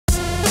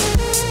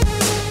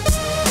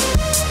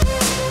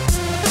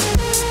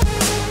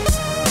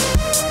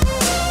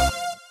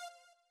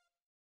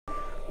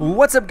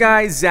What's up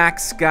guys, Zack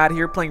Scott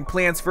here playing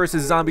Plants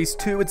vs. Zombies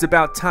 2. It's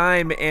about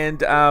time,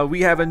 and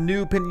we have a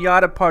new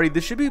Piñata party.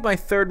 This should be my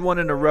third one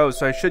in a row,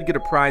 so I should get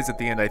a prize at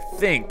the end, I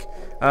think.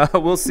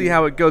 We'll see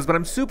how it goes, but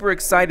I'm super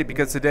excited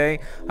because today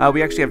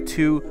we actually have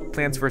two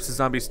Plants vs.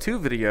 Zombies 2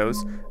 videos,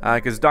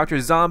 because Dr.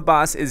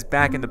 Zomboss is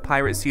back in the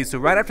Pirate Sea. So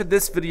right after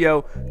this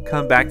video,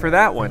 come back for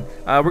that one.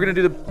 We're going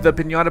to do the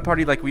Piñata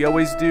party like we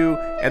always do,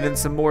 and then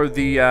some more of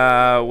the,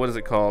 what is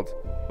it called?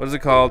 What is it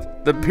called?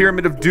 The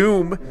Pyramid of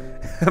Doom.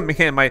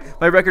 Man, my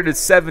record is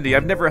 70.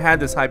 I've never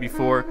had this high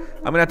before.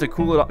 I'm gonna have to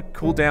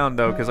cool down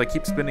though, because I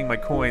keep spending my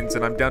coins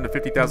and I'm down to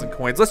 50,000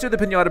 coins. Let's do the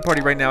Piñata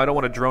party right now. I don't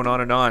want to drone on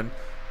and on.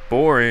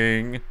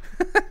 Boring.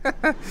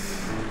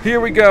 Here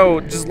we go.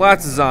 Just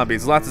lots of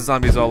zombies. Lots of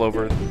zombies all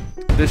over.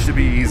 This should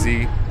be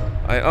easy.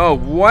 Oh,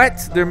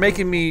 what? They're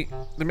making me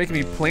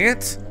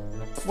plant?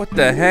 What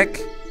the heck?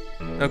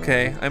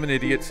 Okay, I'm an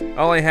idiot.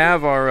 All I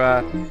have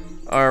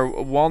are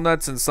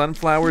walnuts and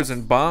sunflowers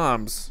and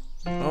bombs.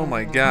 Oh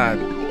my god.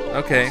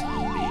 Okay.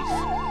 Zombies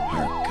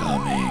are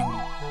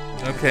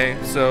coming. Okay,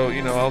 so,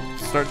 you know, I'll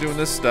start doing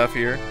this stuff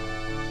here.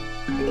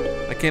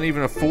 I can't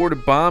even afford a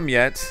bomb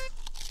yet.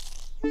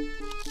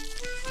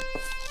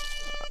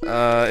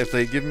 If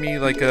they give me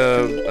like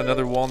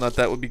another walnut,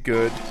 that would be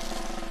good.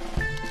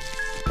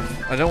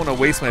 I don't want to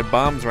waste my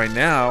bombs right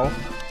now.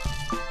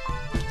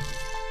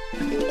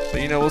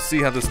 But you know, we'll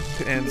see how this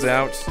pans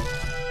out.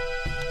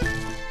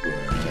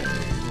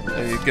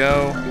 There you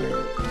go.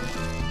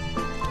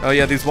 Oh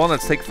yeah, these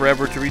walnuts take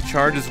forever to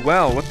recharge as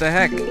well. What the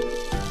heck?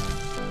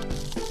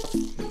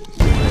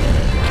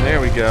 There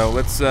we go.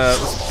 Let's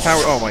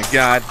power. Oh my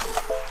god.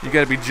 You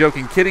gotta be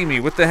joking, kidding me.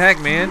 What the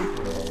heck, man?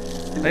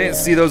 I didn't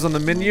see those on the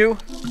menu.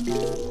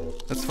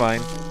 That's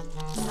fine.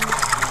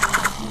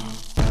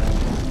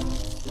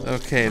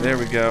 Okay, there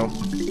we go.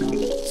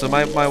 So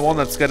my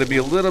walnuts gotta be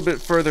a little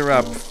bit further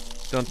up,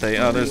 don't they?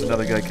 Oh, there's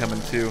another guy coming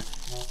too.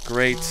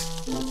 Great.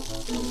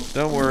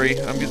 Don't worry,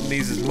 I'm getting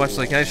these as much as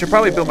I can. I should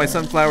probably build my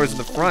sunflowers in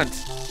the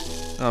front.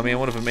 Oh man,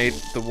 one of them ate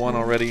the one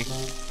already.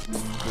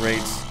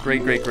 Great.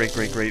 Great, great, great,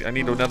 great, great. I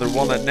need another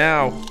walnut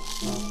now.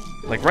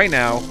 Like right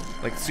now.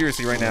 Like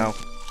seriously right now.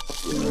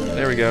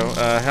 There we go.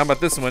 How about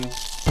this one?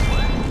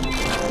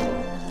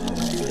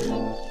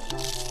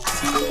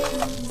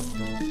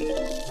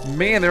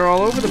 Man, they're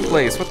all over the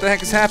place. What the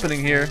heck is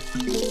happening here?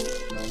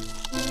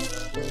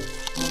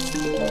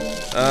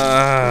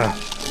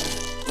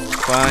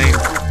 Fine.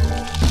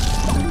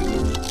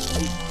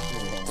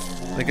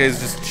 That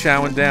guy's just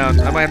chowing down.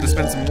 I might have to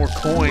spend some more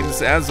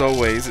coins, as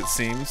always, it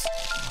seems.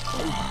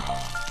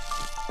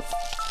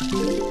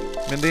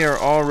 And they are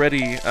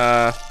already,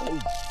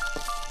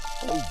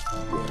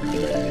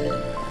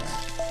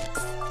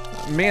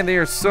 man, they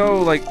are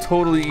so, like,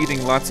 totally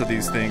eating lots of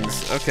these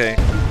things. Okay.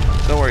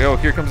 Don't worry. Oh,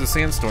 here comes a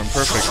sandstorm.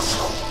 Perfect.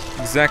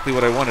 Exactly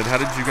what I wanted. How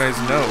did you guys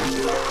know?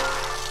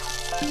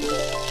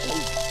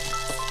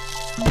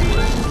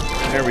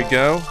 There we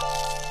go.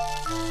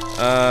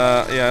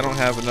 Yeah, I don't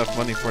have enough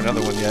money for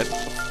another one yet.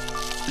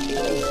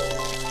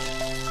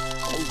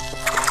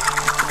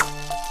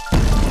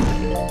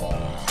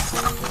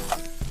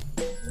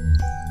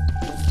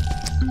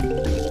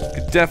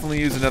 Could definitely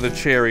use another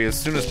cherry as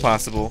soon as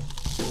possible.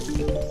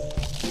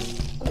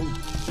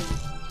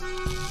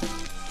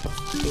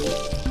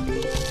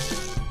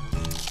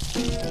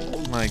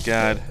 My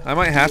god. I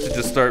might have to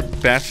just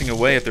start bashing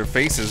away at their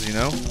faces, you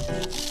know?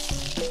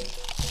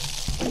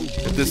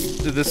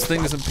 If this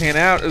thing doesn't pan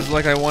out as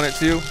like I want it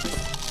to.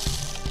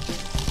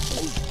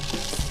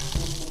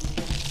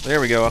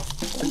 There we go.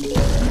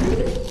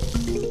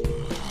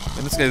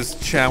 And this guy's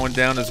chowing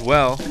down as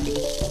well.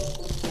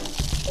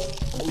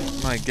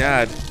 My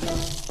god.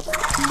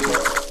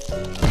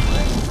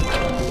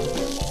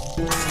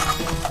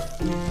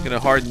 Gonna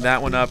harden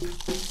that one up.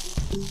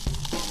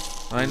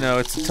 I know,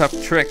 it's a tough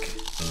trick.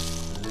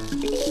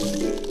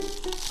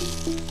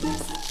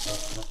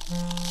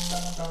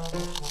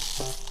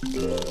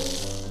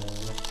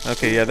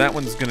 Okay, yeah, that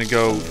one's gonna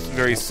go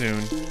very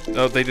soon.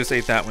 Oh, they just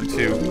ate that one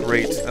too.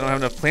 Great. I don't have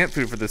enough plant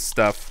food for this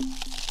stuff.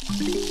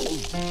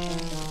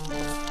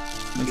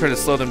 I'm trying to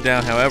slow them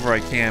down however I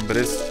can, but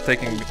it's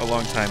taking a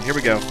long time. Here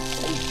we go.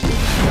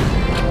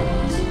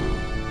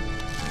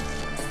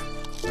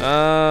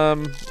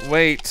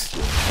 Wait.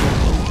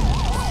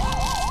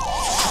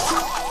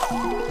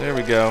 There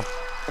we go.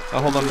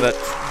 I'll hold on to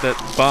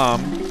that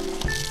bomb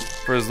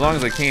for as long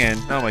as I can.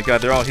 Oh my god,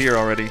 they're all here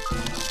already.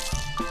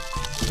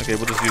 Okay,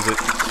 we'll just use it.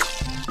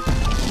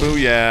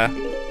 Booyah.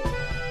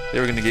 They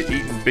were gonna get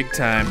eaten big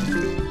time.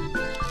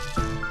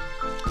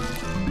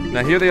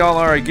 Now here they all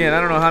are again.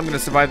 I don't know how I'm gonna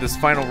survive this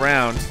final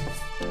round.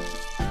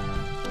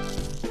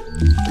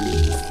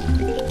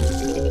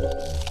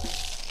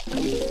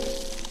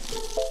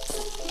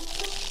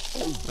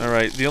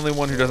 Alright, the only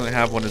one who doesn't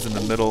have one is in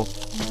the middle.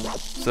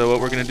 So what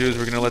we're gonna do is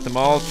we're gonna let them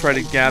all try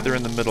to gather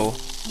in the middle.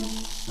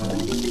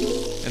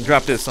 And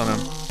drop this on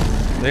them.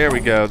 There we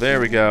go, there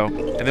we go.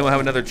 And then we'll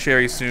have another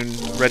cherry soon,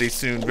 ready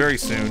soon, very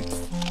soon.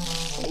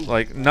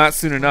 Like, not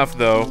soon enough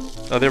though.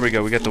 Oh, there we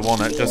go, we got the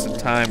walnut just in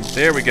time.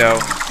 There we go.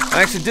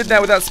 I actually did that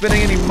without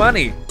spending any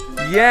money.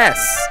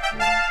 Yes!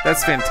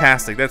 That's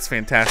fantastic. That's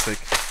fantastic.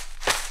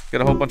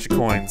 Got a whole bunch of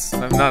coins.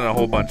 Not a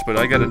whole bunch, but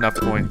I got enough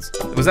coins.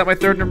 Was that my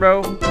third in a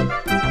row?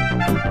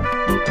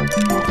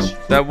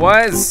 That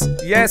was!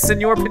 Yes,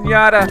 Señor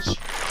Piñata!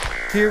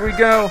 Here we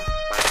go.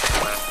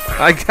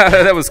 I got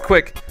it. That was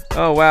quick.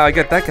 Oh, wow. I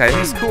got that guy.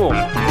 He's cool.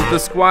 With the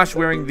squash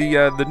wearing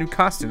the new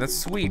costume. That's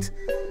sweet.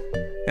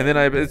 And then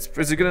is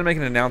it going to make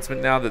an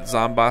announcement now that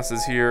Zomboss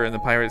is here in the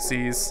Pirate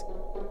Seas?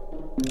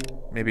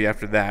 Maybe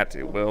after that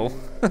it will.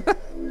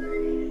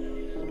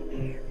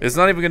 It's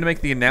not even going to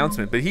make the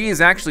announcement, but he is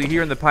actually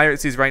here in the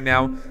Pirate Seas right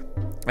now,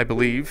 I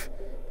believe.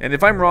 And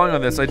if I'm wrong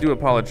on this, I do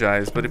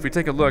apologize. But if we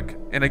take a look,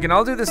 and again,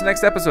 I'll do this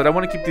next episode. I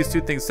want to keep these two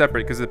things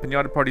separate because the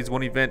Piñata Party is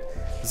one event.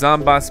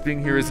 Zomboss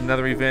being here is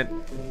another event.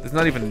 It's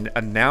not even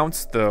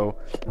announced, though.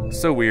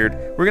 So weird.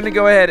 We're going to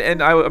go ahead,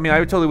 and I mean, I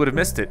totally would have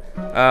missed it.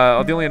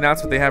 The only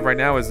announcement they have right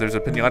now is there's a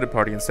Piñata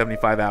Party in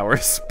 75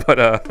 hours. But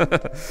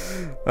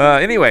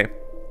anyway.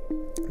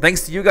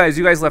 Thanks to you guys.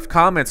 You guys left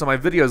comments on my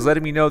videos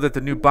letting me know that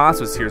the new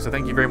boss was here, so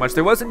thank you very much.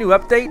 There was a new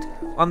update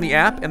on the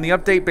app, and the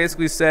update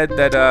basically said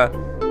that,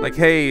 like,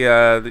 hey,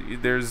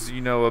 there's, you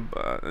know,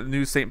 a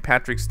new St.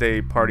 Patrick's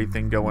Day party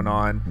thing going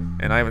on,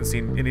 and I haven't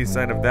seen any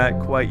sign of that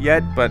quite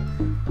yet, but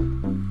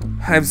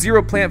I have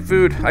 0 plant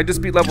food. I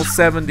just beat level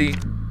 70.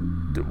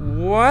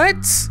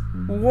 What?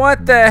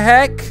 What the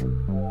heck?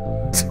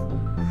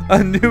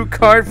 A new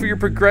card for your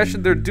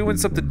progression? They're doing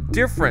something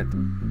different.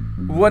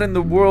 What in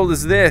the world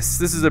is this?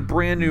 This is a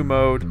brand new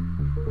mode.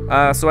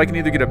 So I can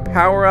either get a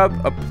power-up,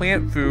 a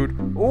plant food,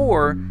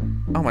 or,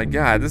 oh my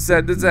god, this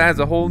adds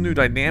a whole new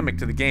dynamic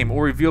to the game,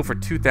 or reveal for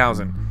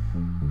 2,000.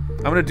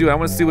 I want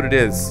to see what it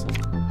is.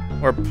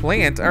 Or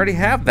plant, I already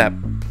have that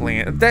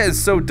plant. That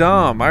is so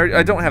dumb.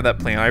 I don't have that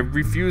plant. I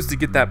refuse to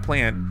get that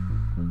plant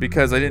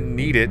because I didn't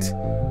need it.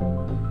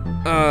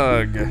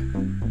 Ugh.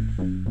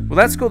 Well,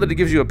 that's cool that it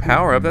gives you a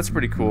power-up. That's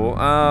pretty cool.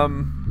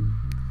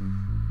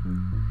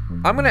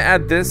 I'm gonna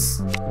add this.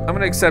 I'm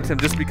gonna accept him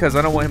just because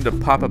I don't want him to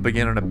pop up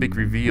again on a big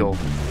reveal.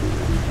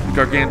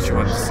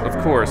 Gargantuans, of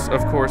course,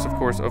 of course, of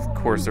course, of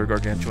course there are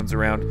gargantuans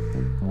around.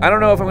 I don't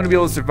know if I'm gonna be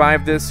able to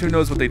survive this. Who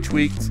knows what they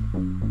tweaked?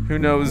 Who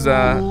knows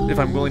if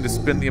I'm willing to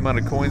spend the amount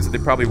of coins that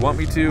they probably want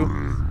me to.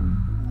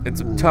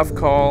 It's a tough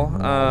call.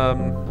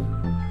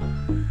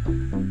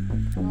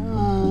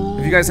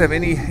 If you guys have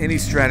any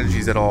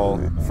strategies at all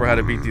for how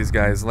to beat these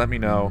guys, let me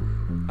know.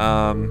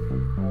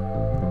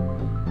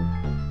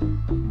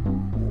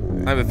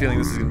 I have a feeling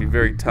this is gonna be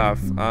very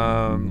tough.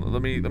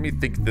 Let me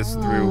think this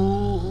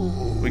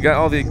through. We got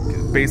all the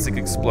basic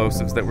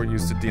explosives that we're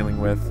used to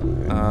dealing with.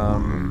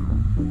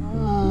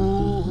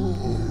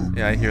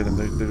 Yeah, I hear them.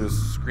 They're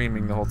just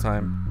screaming the whole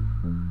time.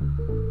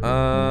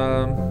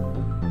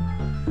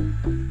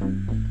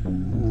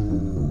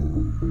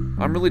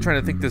 I'm really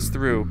trying to think this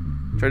through.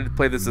 Try to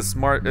play this as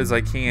smart as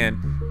I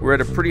can. We're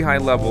at a pretty high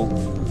level.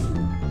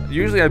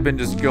 Usually I've been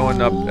just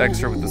going up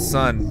extra with the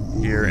sun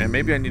here, and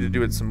maybe I need to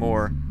do it some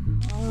more.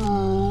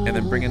 And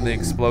then bring in the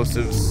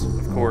explosives,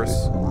 of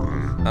course.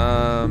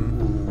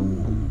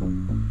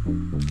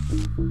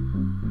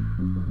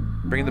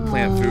 Bring in the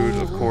plant food,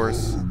 of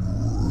course.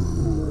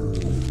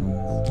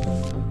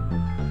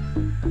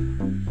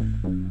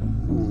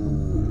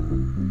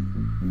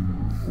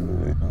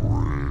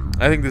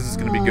 I think this is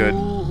gonna be good.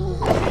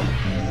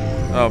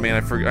 Oh man,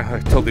 I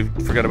totally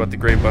forgot about the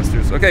grave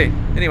busters. Okay,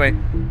 anyway,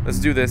 let's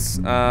do this.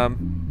 We're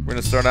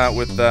gonna start out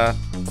with a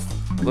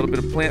little bit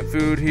of plant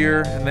food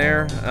here and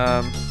there.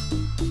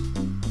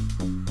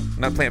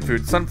 Not plant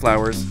food,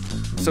 sunflowers.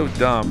 I'm so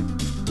dumb.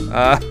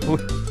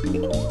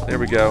 There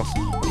we go.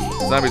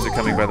 Zombies are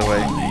coming, by the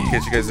way, in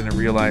case you guys didn't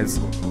realize.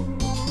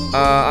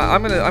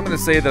 I'm gonna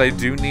say that I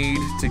do need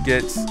to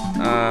get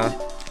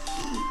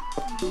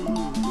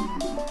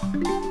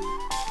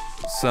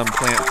some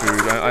plant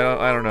food.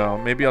 I don't know.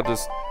 Maybe I'll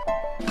just,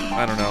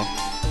 I don't know.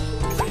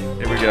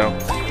 Here we go.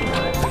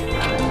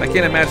 I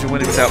can't imagine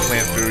winning without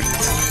plant food.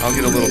 I'll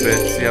get a little bit,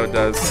 see how it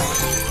does.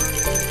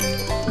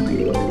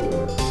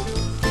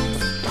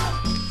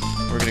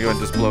 We're gonna go ahead and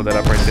just blow that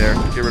up right there.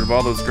 Get rid of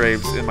all those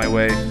graves in my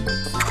way.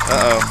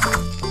 Uh-oh.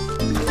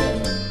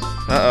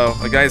 Uh-oh,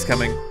 a guy is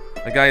coming.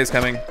 A guy is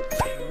coming.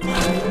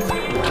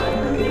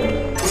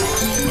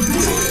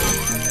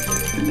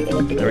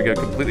 There we go,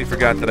 completely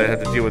forgot that I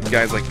had to deal with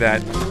guys like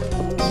that.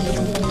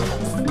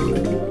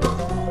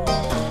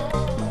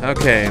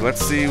 Okay,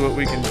 let's see what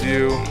we can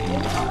do.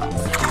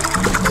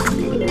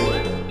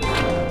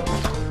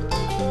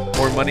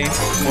 More money,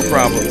 more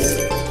problems.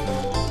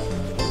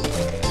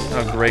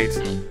 Oh, great.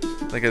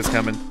 That guy's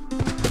coming.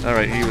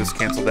 Alright, he was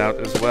canceled out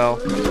as well.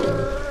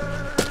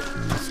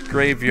 This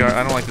graveyard,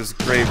 I don't like this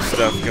grave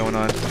stuff going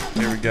on.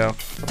 There we go.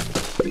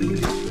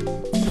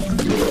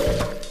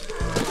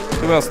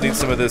 Who else needs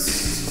some of this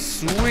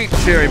sweet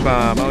cherry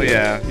bomb? Oh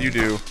yeah, you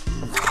do.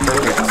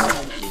 Perfect.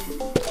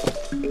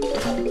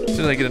 As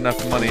soon as I get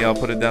enough money, I'll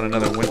put it down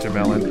another winter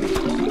melon.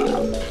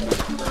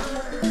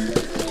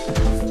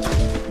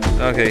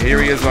 Okay,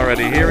 here he is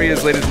already. Here he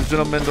is, ladies and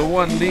gentlemen, the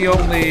one, the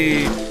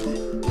only...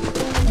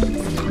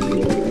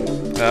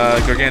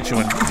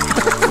 Gargantuan.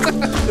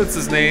 That's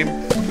his name.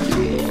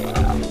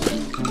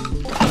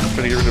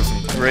 Trying to get rid of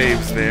some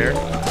graves there.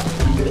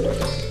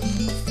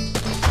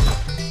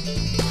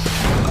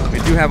 We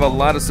do have a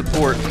lot of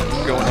support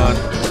going on.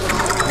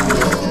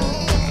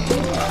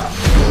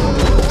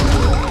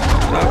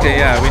 Okay,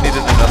 yeah, we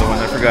needed another one.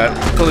 I forgot.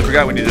 Totally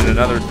forgot we needed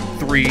another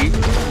 3.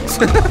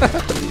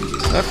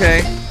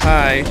 Okay,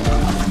 hi.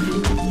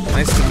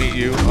 Nice to meet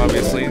you,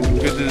 obviously.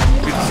 Good to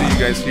see you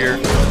guys here.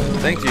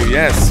 Thank you,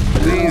 yes.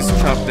 Please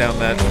chop down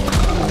that.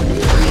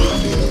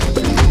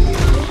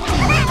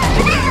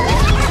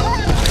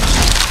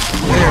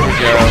 There we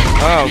go.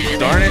 Oh,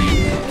 darn it.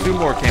 2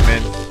 more came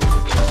in.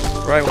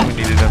 Right when we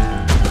needed them.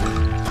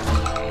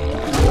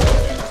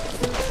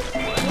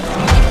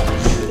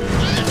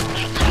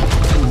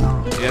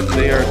 Yep,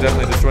 they are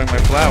definitely destroying my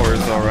flowers,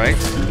 alright.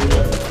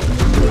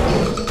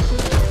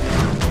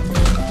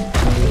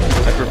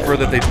 I prefer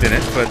that they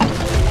didn't, but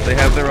they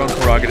have their own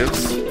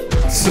prerogatives.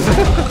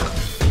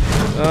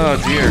 Oh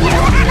dear.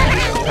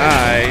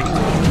 Hi.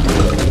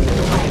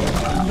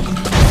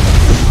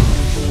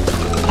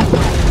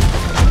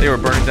 They were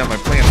burning down my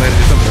plants. I had to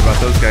do something about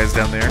those guys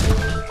down there.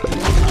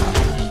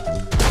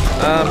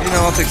 You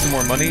know, I'll take some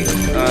more money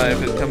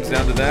if it comes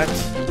down to that.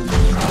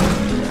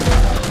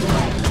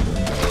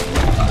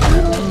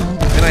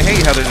 And I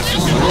hate how they're just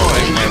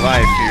destroying my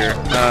life here.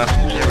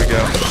 There we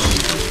go.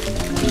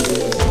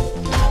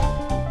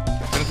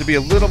 I have to be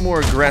a little more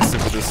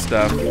aggressive with this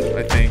stuff,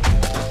 I think.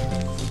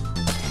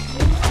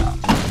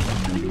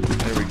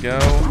 There we go.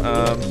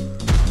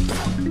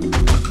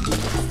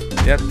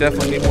 Yep,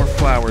 definitely need more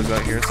flowers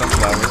out here,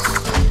 sunflowers.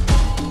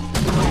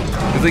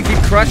 Because they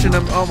keep crushing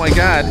them, oh my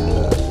god.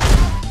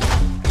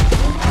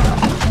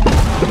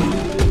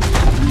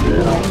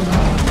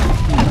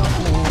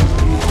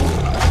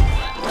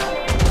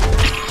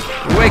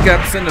 Wake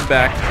up, send them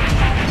back.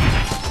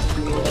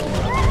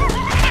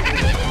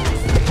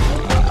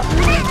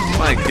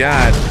 My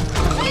god.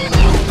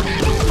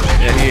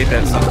 Yeah, he ate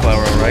that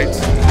sunflower, alright.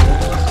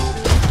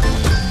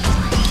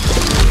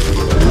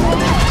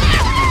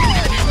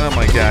 Oh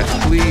my god,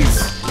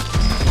 please.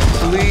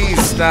 Please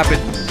stop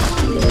it.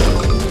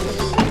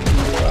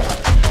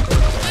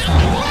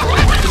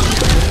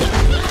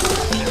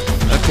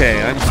 Okay,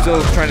 I'm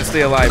still trying to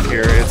stay alive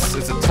here. It's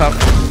a tough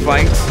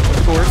fight,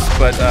 of course,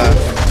 but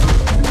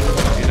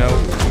you know,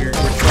 we're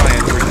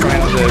trying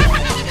to live.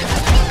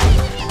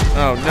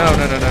 Oh no. I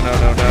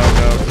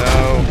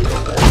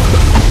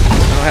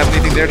don't have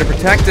anything there to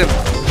protect him.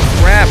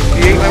 Crap,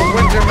 he ate my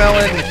winter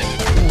melon.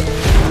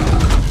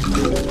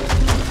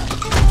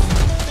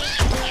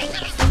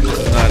 This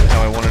is not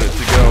how I wanted it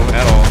to go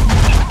at all.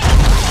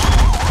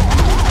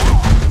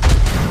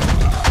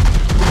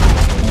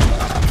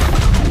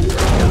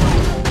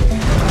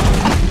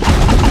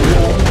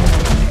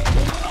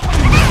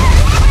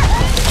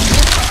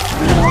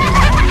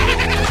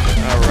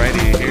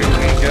 Alrighty, here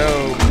we go.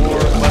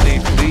 More money,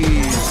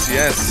 please.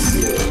 Yes.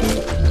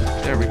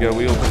 There we go.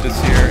 We'll put this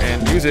here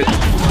and use it.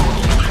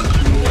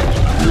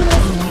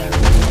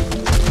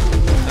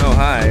 Oh,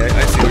 hi.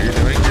 I see what you're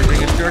doing. You're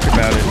being a jerk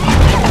about it.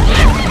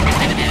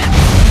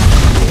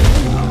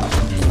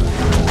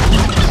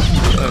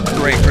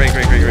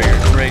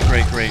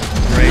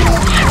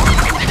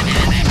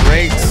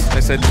 Great. I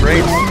said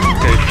great.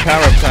 Okay,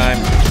 power up time.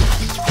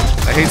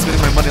 I hate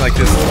spending my money like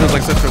this. It feels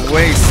like such a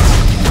waste.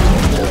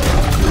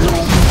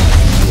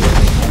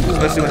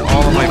 Especially when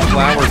all of my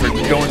flowers are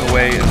going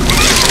away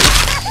immediately.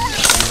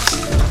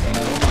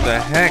 What the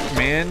heck,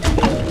 man?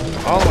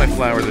 All of my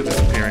flowers are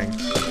disappearing.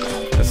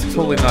 That's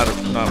totally not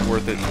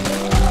worth it.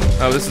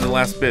 Oh, this is the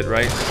last bit,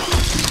 right?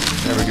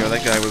 There we go.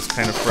 That guy was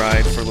kind of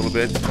fried for a little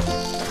bit.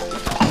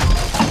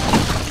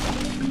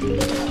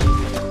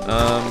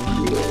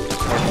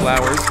 More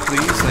flowers,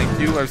 please. Thank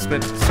you. I've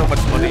spent so much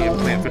money in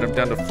plant food. I'm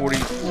down to 40.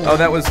 Oh,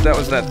 that was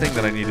that thing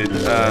that I needed.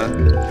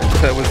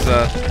 That was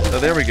oh,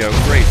 there we go.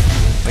 Great.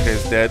 That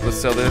guy's dead. Let's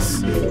sell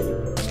this.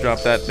 Let's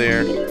drop that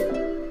there.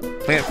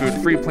 Plant food,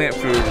 free plant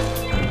food.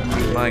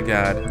 My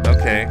god.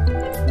 Okay.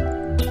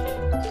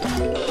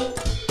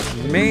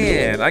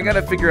 Man, I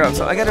gotta figure out.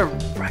 So I gotta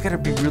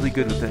be really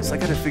good with this. I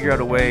gotta figure out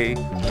a way.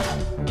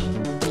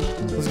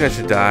 Those guys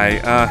should die.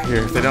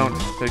 Here, if they don't,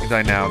 they can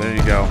die now. There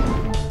you go.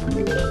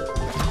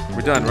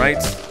 We're done, right?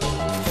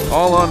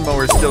 All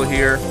lawnmowers still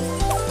here.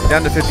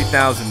 Down to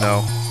 50,000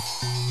 though.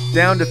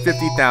 Down to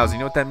 50,000. You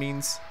know what that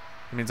means?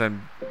 It means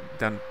I'm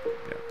down.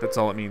 Yeah, that's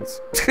all it means.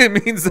 It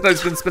means that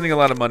I've been spending a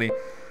lot of money.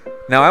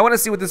 Now I want to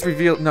see what this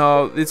reveal.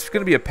 No, it's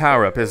gonna be a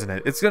power-up, isn't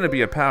it? It's gonna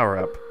be a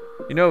power-up.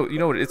 You know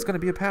what? It's gonna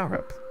be a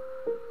power-up.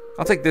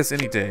 I'll take this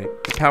any day.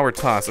 The power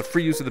toss. A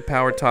free use of the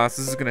power toss.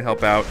 This is gonna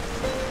help out.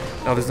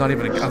 Oh, there's not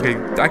even a... Okay,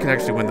 I can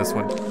actually win this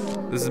one.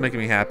 This is making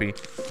me happy.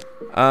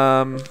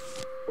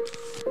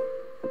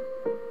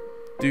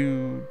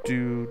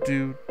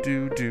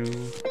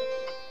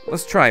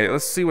 Let's try it.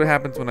 Let's see what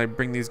happens when I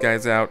bring these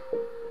guys out.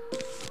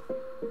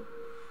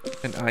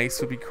 An ice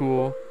would be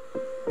cool.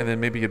 And then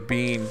maybe a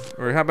bean.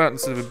 Or how about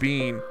instead of a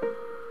bean...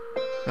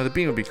 No, the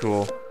bean would be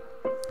cool.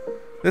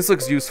 This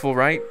looks useful,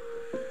 right?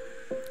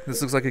 This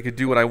looks like it could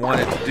do what I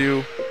want it to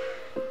do.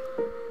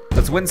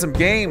 win some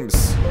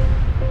games.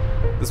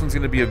 This one's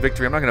gonna be a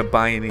victory. I'm not gonna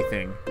buy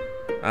anything.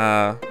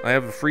 I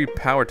have a free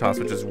power toss,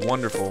 which is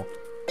wonderful.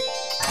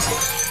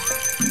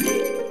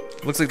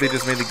 Looks like they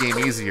just made the game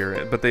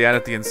easier, but they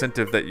added the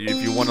incentive that if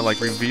you want to like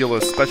reveal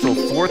a special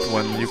fourth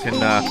one, you can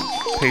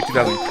pay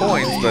 2,000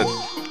 coins. But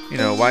you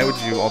know, why would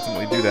you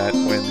ultimately do that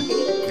when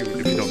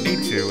if you don't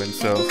need to? And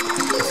so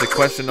it's the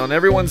question on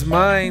everyone's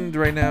mind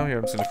right now. Here,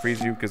 I'm just gonna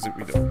freeze you because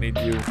we don't need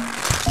you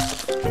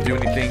to do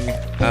anything.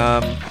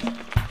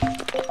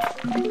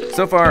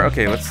 So far,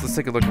 okay. Let's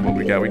take a look at what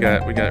we got. We're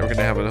gonna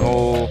have a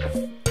whole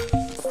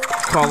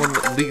column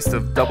at least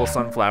of double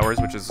sunflowers,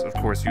 which is of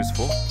course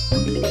useful.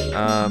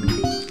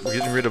 We're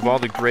getting rid of all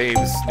the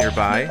graves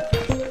nearby.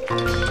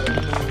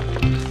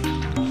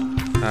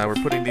 We're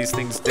putting these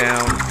things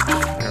down.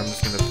 Here, I'm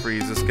just gonna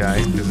freeze this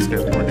guy because this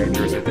guy's more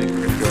dangerous. I think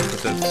we're gonna go and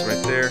put this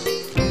right there.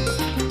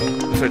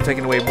 We'll start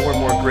taking away more and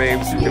more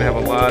graves. We're gonna have a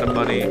lot of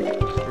money.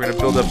 We're gonna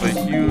build up a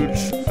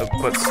huge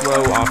but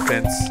slow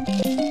offense.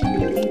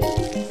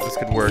 This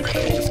could work.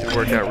 This could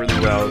work out really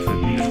well if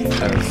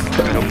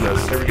it helps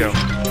us. Here we go.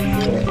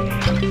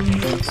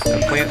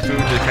 Plant food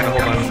to kind of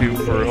hold on to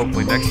for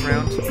hopefully next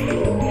round.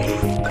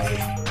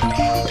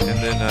 And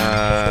then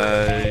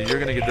you're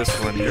gonna get this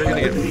one. You're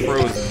gonna get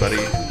frozen, buddy.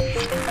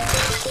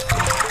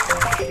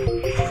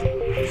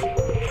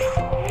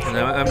 And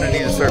I'm gonna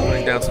need to start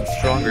putting down some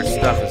stronger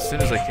stuff as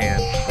soon as I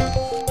can.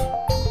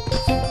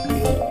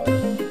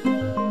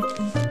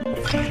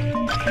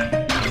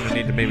 I'm gonna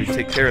need to maybe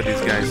take care of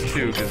these guys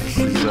too, because this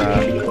is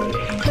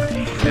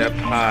yep,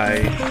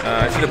 hi.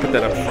 I should have put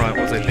that up front.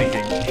 What was I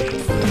thinking?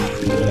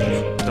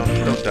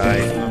 Don't die.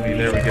 I mean,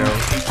 there we go.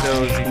 Eat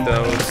those, eat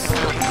those.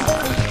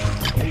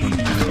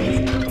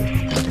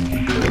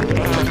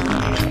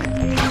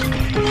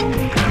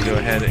 Go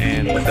ahead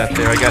and put that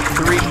there. I got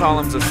 3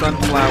 columns of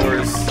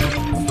sunflowers.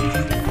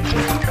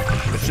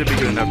 It should be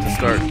good enough to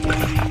start,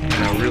 you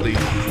know, really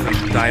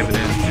diving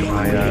into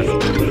my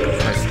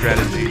my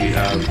strategy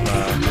of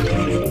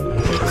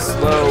a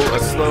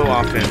slow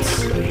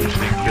offense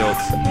being built.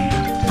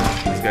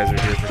 These guys are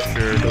here for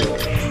sure.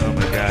 Oh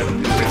my god,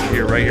 these guys are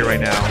here, right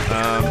now.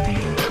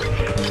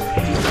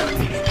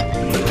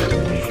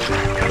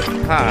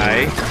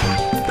 Hi.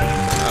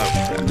 Oh,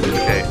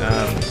 okay.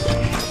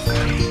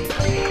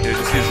 Here,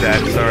 just use that.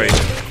 Sorry. I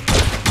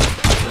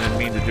didn't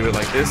mean to do it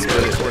like this,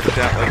 but it worked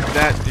out like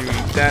that. Do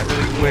that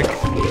really quick.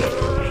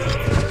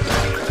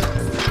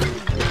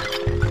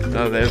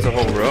 Oh, there's a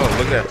whole row.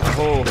 Look at that. A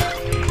whole,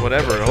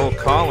 whatever, a whole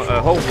column,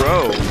 a whole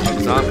row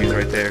of zombies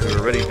right there who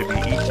are ready to be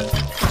eaten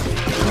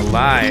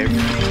alive.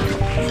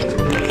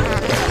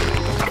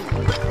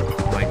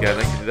 Oh my god,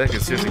 that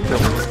could seriously kill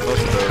most of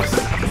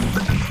those.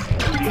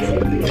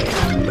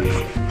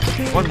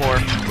 One more.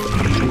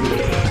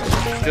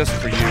 Just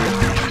for you.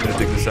 I'm gonna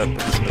dig this up, put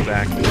this in the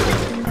back.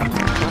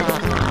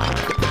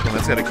 Well,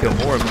 that's gotta kill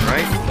more of them,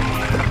 right?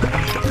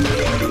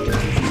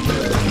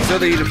 So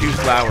they eat a few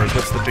flowers.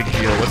 What's the big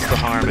deal? What's the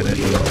harm in it?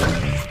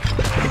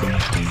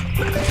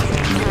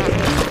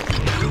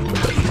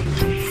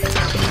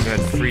 I'm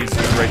gonna freeze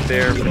you right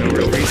there for no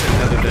real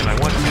reason other than I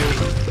want to.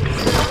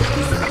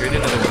 Create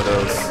another one of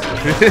those.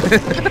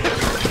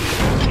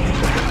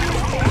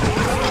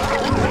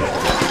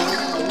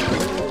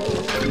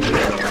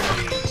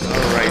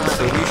 Alright,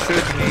 so we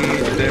should need,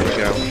 there we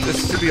go. This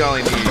should be all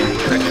I need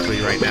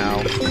technically right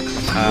now. But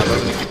I'm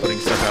gonna keep putting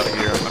stuff out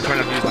here. I'm trying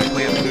not to use my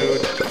plant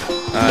food.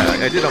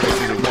 I did almost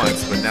use it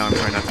once, but now I'm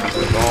trying not to use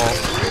it at all.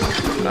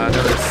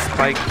 Another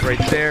spike right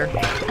there.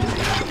 There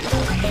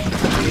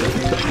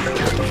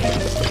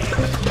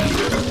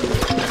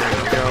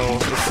we go.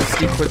 Let's just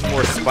keep putting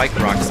more spike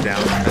rocks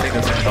down. I think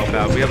that's gonna help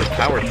out. We have a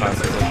power toss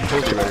that's like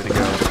totally ready to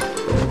go.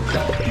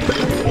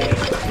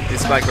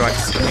 These spike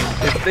rocks, I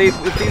mean,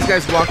 if these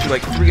guys walk through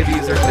like 3 of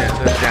these, they're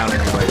down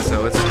anyway.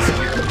 So let's just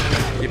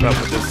keep up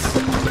with this.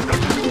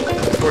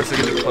 Of course,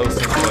 they're getting closer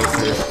and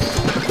closer.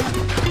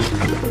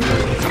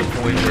 To the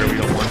point where we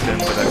don't want them,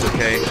 but that's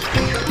okay.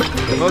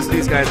 But most of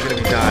these guys are going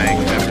to be dying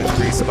after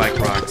 3 spike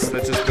rocks.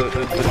 That's just the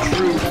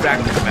true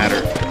fact of the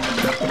matter.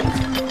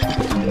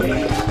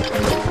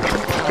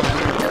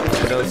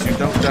 And those who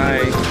don't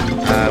die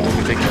will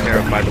be taken care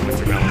of by the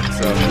winter melon.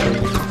 So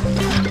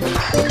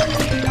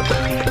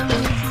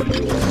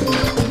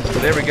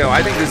there we go.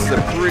 I think this is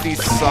a pretty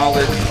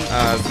solid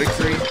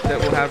victory that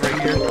we'll have right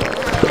here.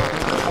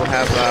 We'll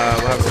have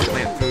some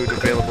plant food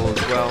available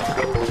as well.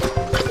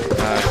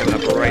 Coming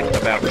up right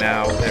about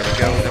now. There we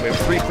go. Then we have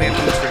 3 plant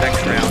foods for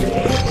next round.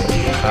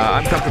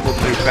 I'm comfortable to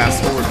do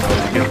fast forward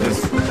mode to get this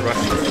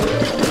rush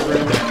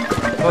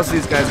through. Most of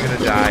these guys are going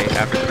to die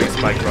after 3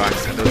 spike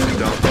rocks, and those who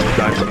don't will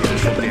die from the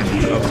initial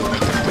damage of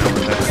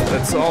the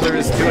That's all there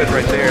is to it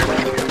right there.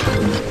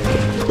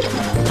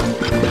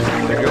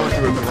 They're going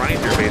through a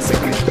grinder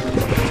basically,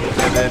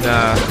 and then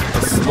a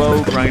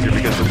slow grinder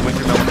because the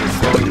winter melon is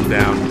slowing them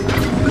down.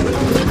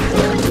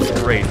 It's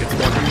great. It's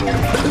wonderful.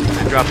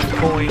 They drop the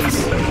coins.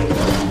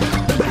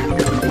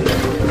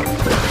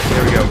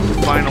 There we go.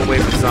 Final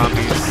wave of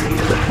zombies.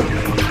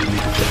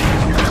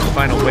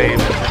 Final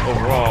wave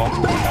overall.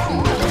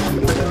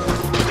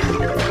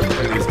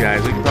 Look at these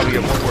guys. We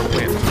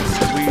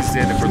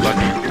in if we're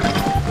lucky.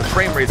 The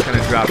frame rate's kind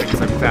of dropping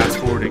because I'm fast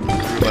forwarding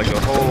through like a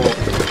whole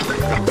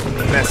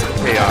mess of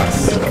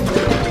chaos.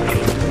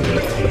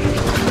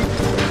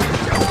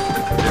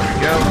 There we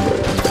go.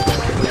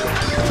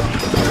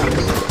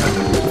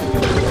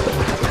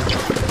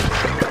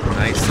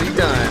 Nicely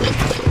done.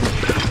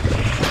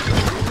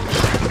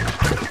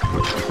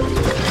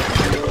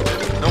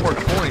 No more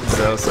coins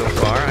though so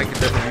far. I can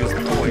definitely use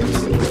the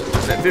coins.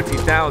 It's at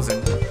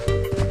 50,000.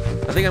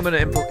 I think I'm going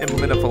to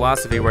implement a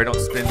philosophy where I don't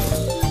spend.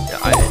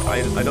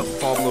 I don't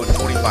fall below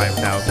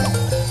 25,000.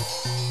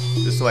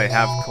 Just so I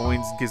have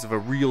coins in case of a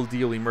real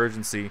deal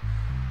emergency.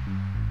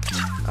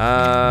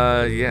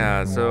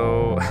 Yeah.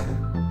 So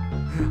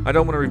I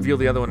don't want to reveal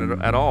the other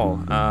one at all.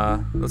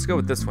 Let's go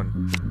with this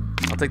one.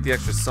 I'll take the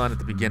extra sun at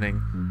the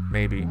beginning,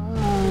 maybe.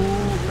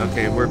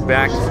 Okay, we're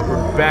back to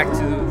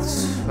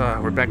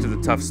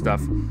the tough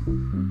stuff.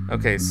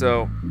 Okay,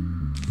 so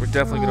we're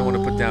definitely gonna want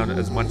to put down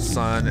as much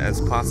sun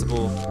as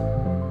possible.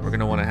 We're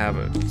gonna want to have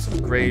some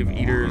grave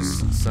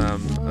eaters,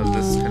 some of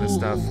this kind of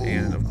stuff,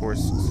 and of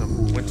course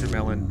some winter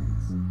melon.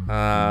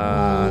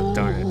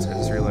 Darn it! I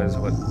just realized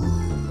what's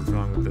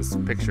wrong with this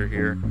picture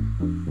here.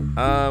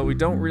 We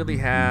don't really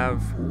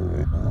have.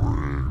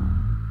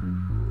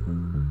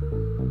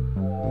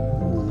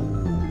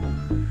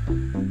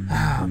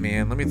 Oh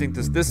man, let me think.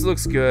 This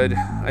looks good.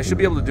 I should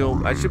be able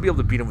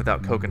to beat him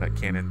without coconut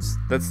cannons.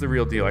 That's the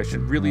real deal. I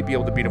should really be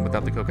able to beat him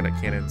without the coconut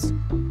cannons.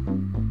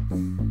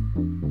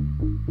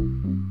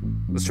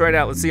 Let's try it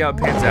out. Let's see how it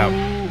pans out.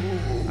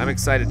 I'm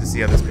excited to see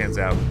how this pans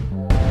out.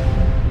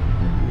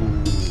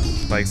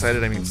 By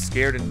excited, I mean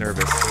scared and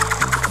nervous.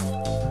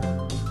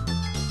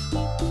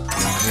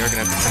 And we are gonna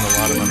have to spend a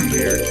lot of money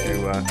here to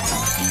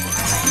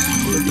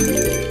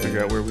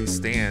figure out where we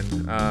stand.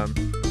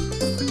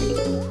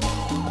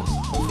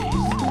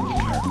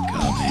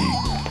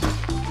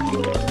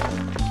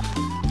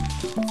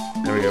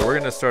 There we go. We're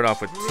gonna start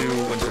off with 2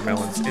 winter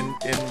melons in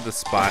the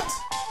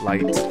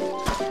spotlight.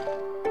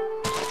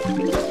 There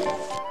we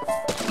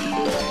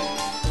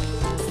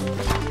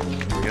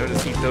go.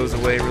 Just eat those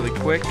away really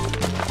quick.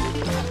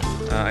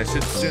 I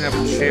should soon have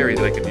a cherry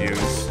that I can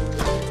use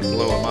to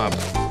blow them up.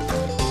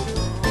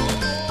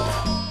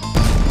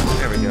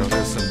 There we go.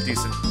 There's some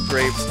decent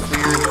grapes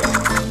cleared.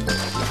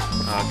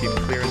 Keep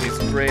clearing these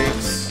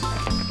grapes.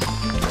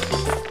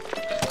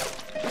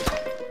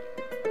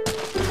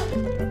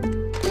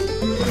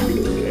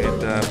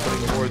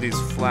 Putting more of these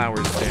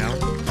flowers down.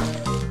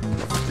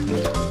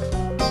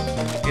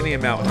 Any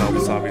amount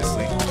helps,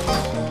 obviously.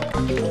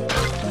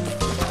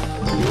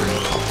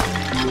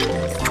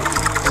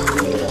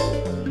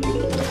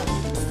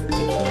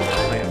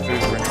 Plant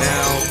food for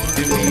now.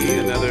 Give me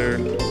another.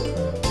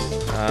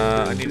 I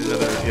need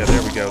another. Yeah,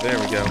 there we go. There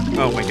we go.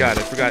 Oh my God,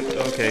 I forgot.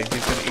 Okay,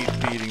 he's gonna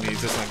be eating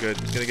these. That's not good.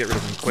 He's gonna get rid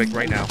of them quick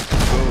right now.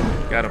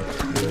 Boom, got him.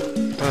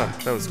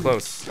 That was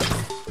close.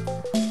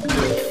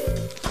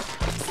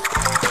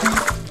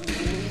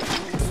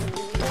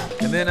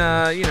 And then,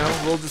 you know,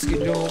 we'll just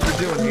keep doing what we're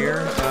doing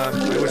here.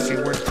 I wish he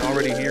weren't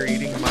already here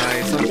eating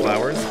my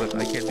sunflowers, but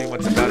I can't do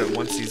much about it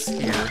once he's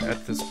here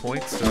at this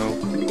point, so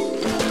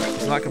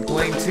let's not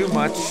complain too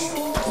much.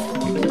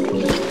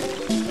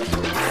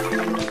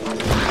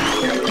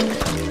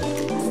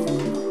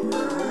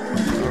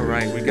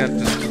 Alright, we got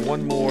just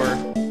one more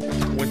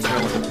winter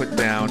melon to put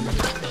down to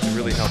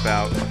really help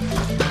out.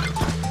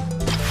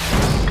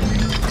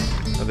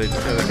 Are they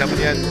coming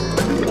yet?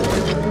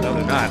 No,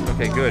 they're not.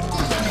 Okay, good.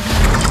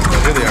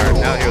 Here they are.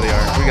 Now here they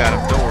are. We got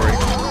them. Don't worry.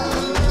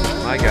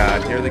 My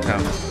God, here they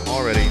come.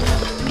 Already.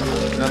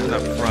 Nothing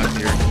up front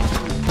here.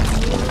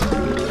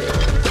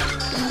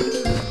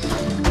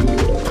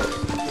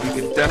 We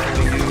could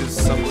definitely use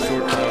some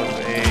sort of a...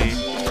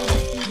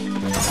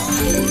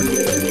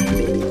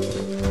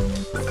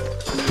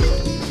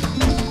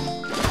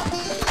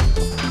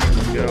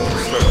 There we go.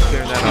 Start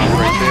clearing that off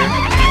right there.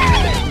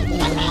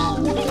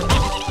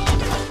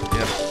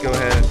 Yep. Go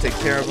ahead and take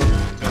care of them.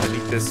 Go ahead and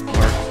eat this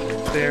part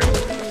there.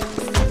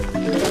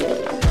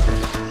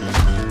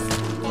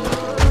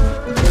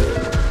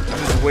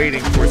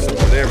 Waiting for some.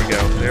 There we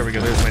go. There we go.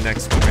 There's my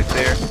next one right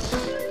there.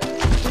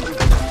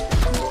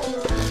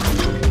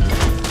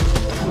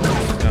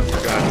 Oh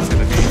God, it's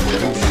gonna be.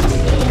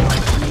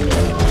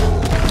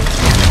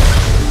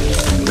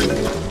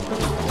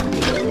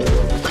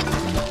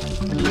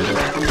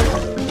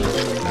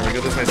 There we go.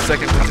 There's my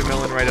second winter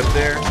melon right up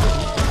there.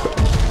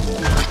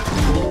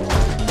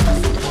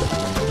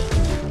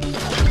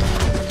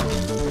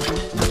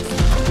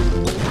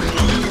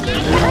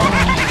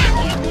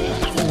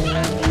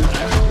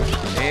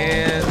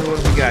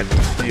 Got to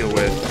deal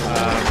with.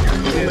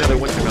 We need another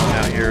winter melon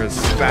out here as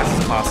fast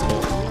as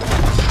possible.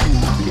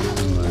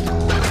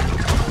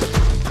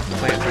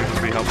 Plant food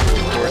would be helpful,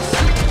 of course.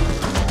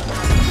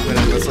 But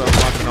let's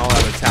launch an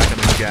all-out attack on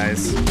these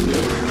guys.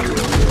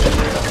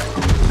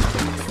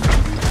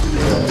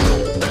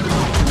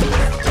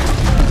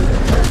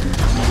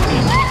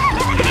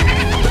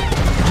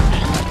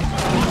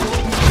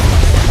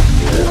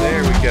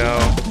 There we go.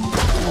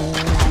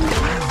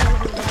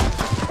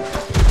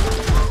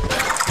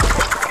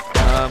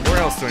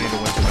 Where else do I need to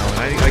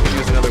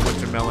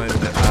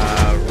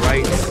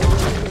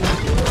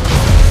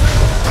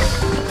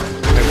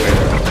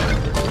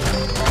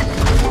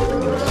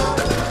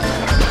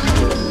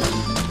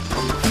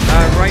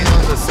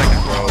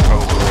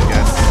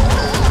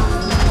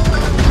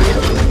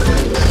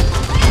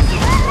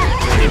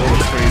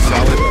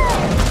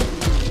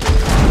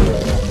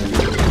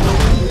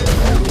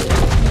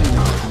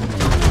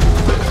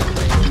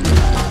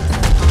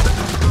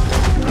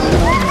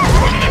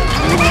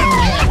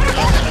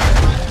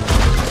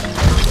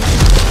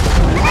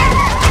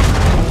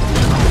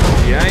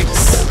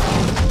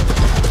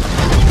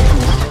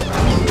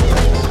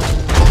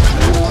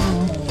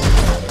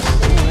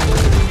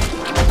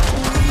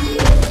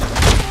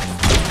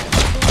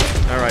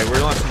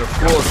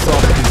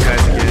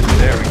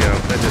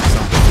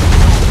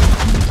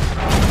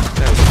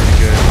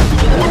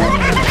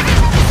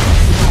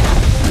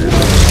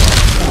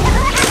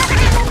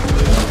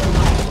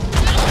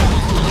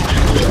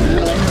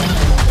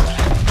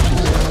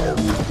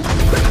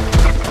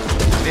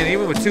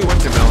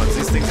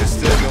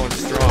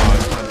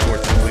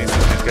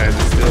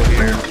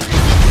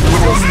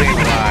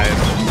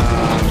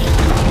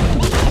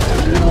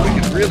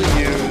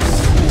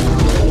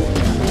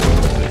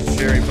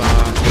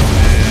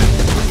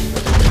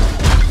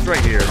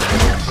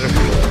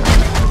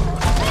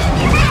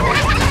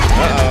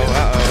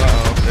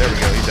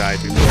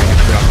died before I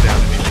could drop down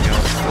anything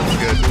else. That's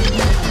good.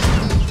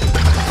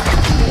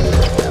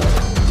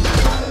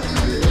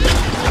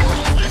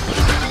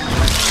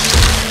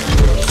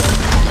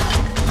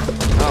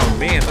 Oh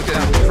man, look at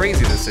how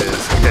crazy this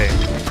is. Okay.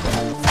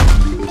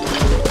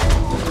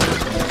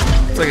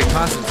 It's like a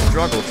constant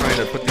struggle trying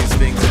to put these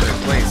things in their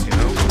place, you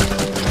know?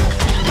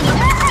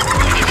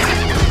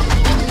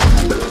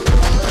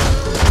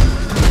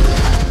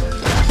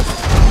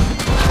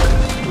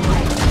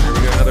 Here we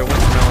go, another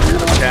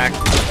watermelon attack.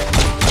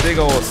 Big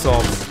ol'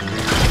 assaults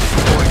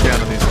going down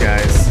on these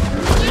guys.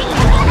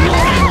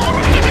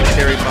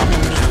 Cherry bomb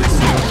really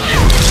soon.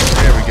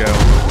 There we go.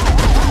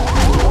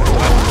 That's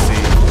what I want to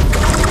see.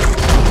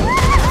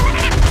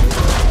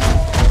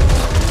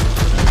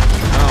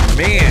 Oh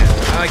man,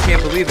 I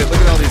can't believe it. Look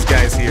at all these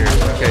guys here.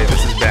 Okay,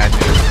 this is bad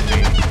news for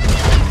me.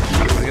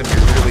 This is gonna be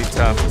really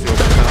tough to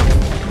overcome.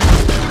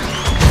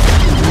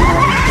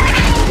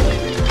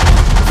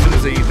 As soon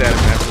as I eat that, I'm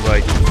gonna have to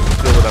like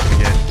fill it up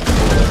again.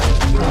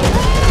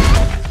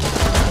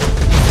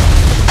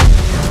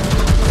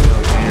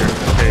 Oh dear.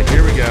 Okay,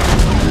 here we go.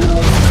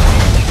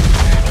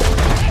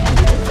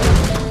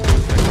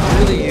 I can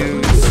really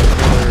use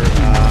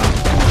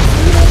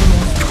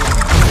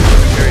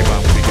another cherry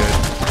bomb would be good.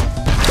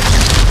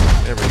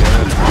 There we go.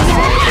 That's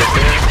solid right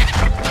there.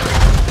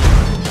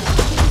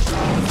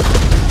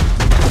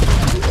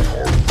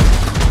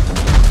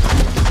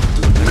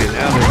 Okay,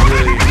 now they're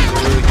really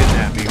getting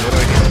at me. What do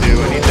I need to do?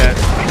 I need that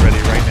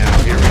ready right now.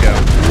 Here we go.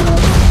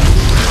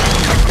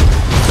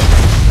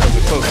 That was a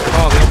close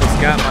call. They almost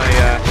got my,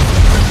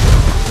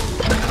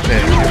 okay,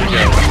 here we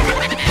go.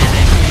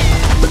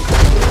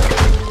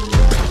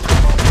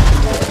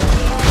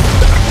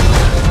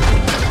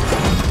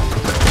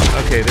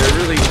 Okay, they're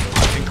really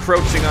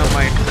encroaching on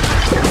my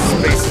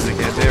spaces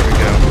again. There we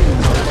go.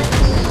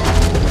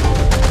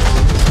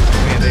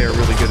 Man, they are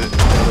really good at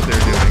what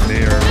they're doing.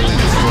 They are really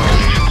destroying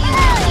me.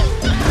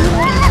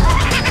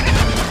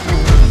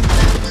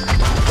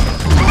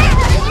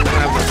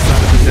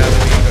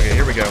 Okay,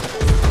 here we go.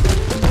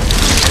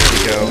 There we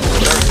go.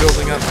 Start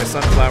building up my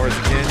sunflowers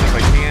again if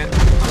I can.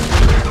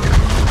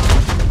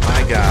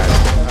 My God.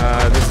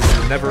 This is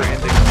a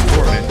never-ending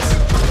torment.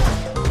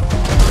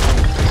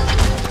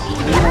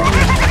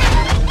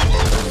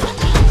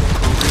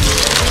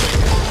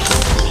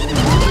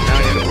 Now I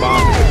need a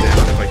bomb to put down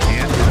if I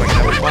can. If I can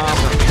have a bomb,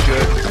 that would be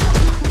good.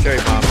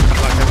 Cherry bomb.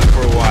 It's not coming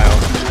for a while.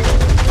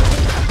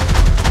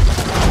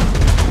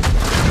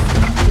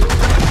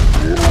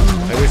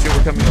 I wish it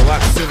were coming a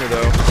lot sooner,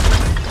 though.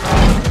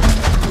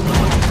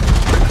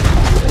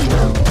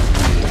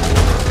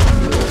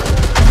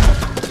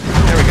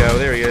 There we go.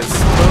 There he is.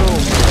 Boom.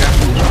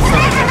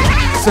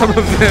 Some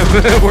of them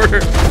were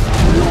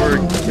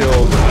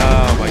killed.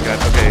 Oh my God.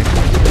 Okay.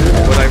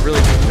 What I really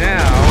need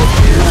now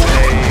is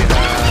the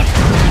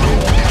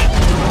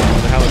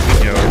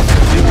jalapeno.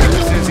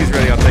 As soon as he's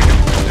ready, I'll take him.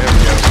 There we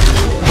go.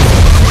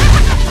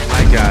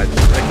 My God.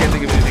 I can't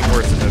think of anything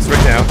worse than this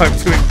right now. I'm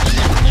doing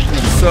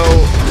so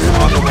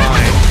on the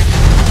line.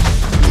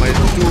 My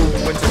dual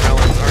winter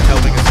melons aren't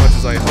helping as much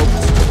as I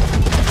hoped.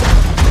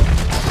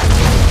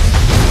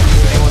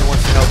 If anyone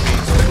wants to help me,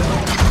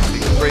 it'd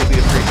be greatly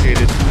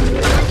appreciated.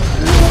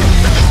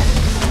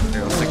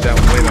 Here, I'll stick that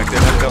one way back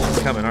there. None of them's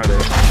coming, are they?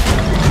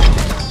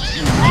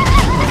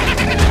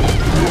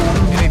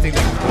 Anything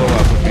that can blow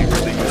up would be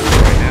really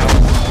useful right now.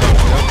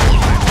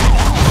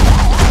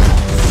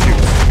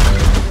 Shoot.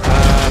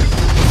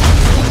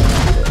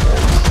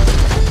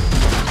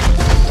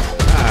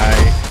 Hi.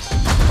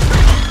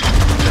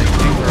 Thank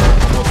you for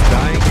almost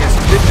dying. Yes,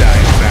 you did die,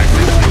 in fact.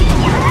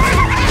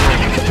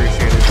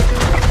 Appreciated.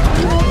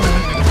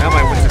 Now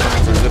my winter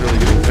melons are literally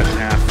getting cut in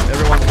half.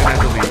 Everyone's gonna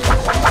have to leave.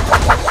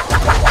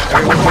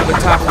 Everyone go to the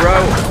top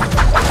row.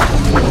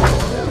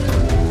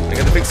 I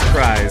got a big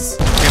surprise.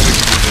 Can't wait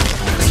to use it.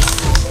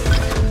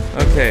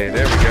 Okay,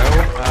 there we go.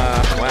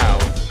 Wow.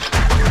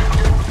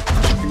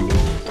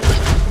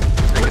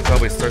 I could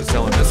probably start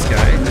selling this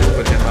guy and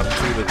put him up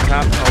to the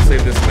top. I'll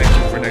save this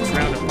question for next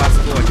round if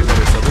possible. I could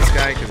better sell this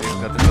guy because he's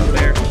nothing up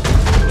there.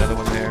 Another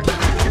one there.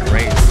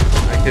 Great.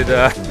 I could,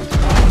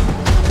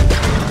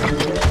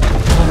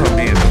 oh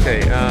man,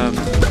 okay.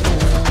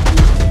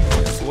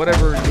 So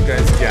whatever you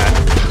guys got.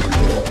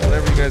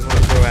 Whatever you guys want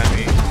to throw at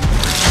me.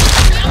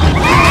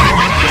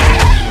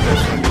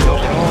 That's not gonna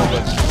help at all,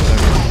 but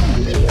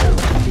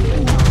whatever.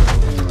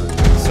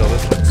 Sell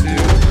this one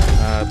too.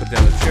 Put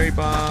down the cherry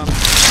bomb.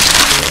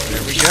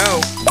 There we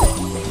go.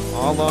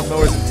 All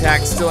lawnmowers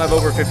intact. Still have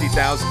over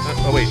 50,000.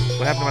 Oh wait,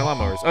 what happened to my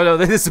lawnmowers? Oh no,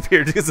 they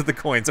disappeared because of the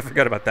coins. I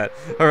forgot about that.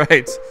 All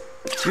right.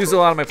 Used a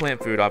lot of my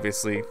plant food,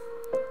 obviously.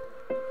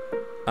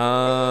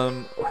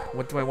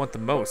 What do I want the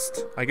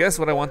most? I guess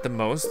what I want the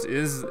most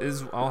is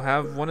I'll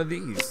have one of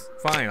these.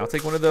 Fine, I'll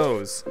take one of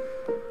those.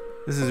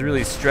 This is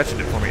really stretching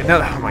it for me.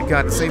 No, oh my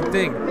God, the same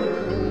thing.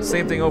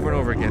 Same thing over and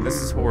over again.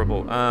 This is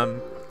horrible. I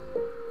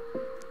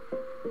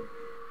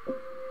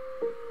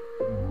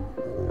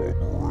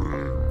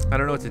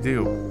don't know what to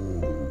do.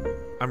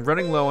 I'm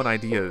running low on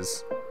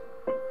ideas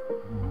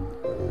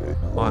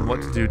on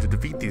what to do to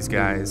defeat these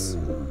guys.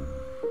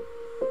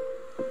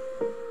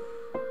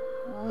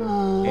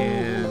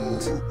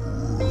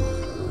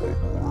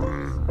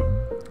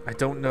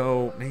 don't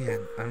know.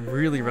 Man, I'm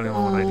really running low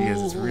on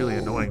ideas. It's really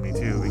annoying me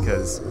too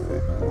because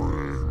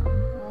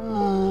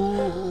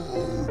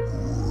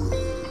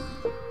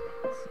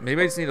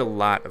maybe I just need a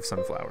lot of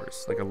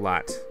sunflowers. Like a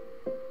lot.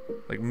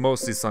 Like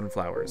mostly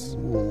sunflowers.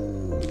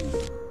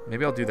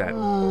 Maybe I'll do that.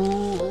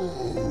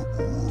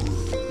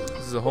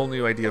 This is a whole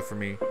new idea for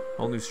me.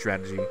 Whole new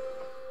strategy.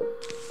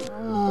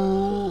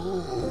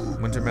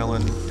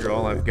 Wintermelon, you're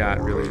all I've got,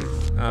 really.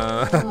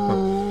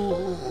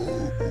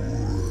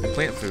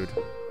 Plant food.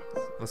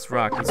 Let's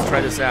rock. Let's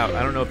try this out.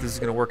 I don't know if this is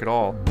gonna work at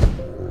all.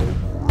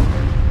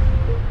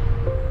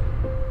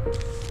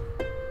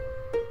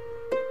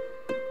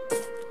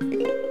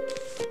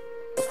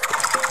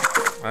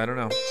 I don't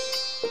know.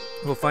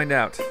 We'll find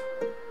out.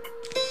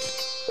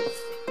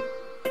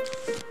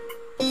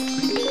 I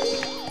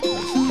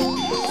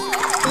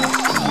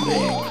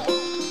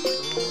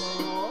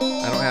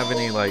don't have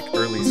any like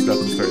early stuff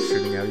to start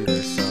shooting out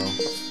either, so.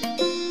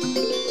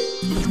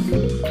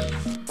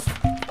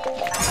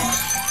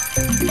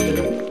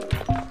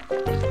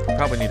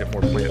 Probably needed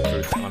more plant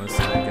food,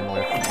 honestly, to begin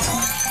with.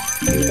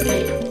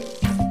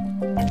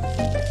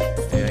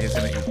 Yeah, he's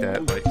gonna eat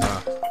that, like,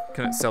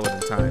 couldn't sell it in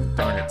time,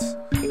 darn it.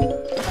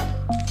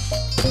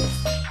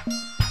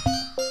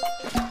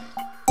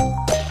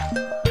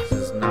 This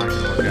is not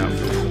gonna work out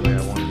for me the way I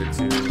wanted it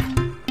to.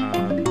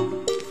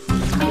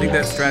 I think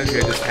that strategy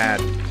I just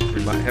had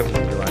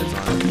heavily relies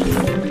on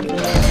eating,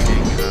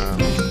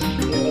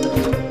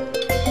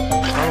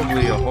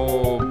 probably a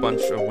whole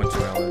bunch of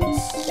wintermelons.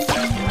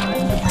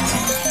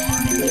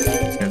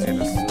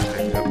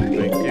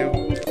 Thank you.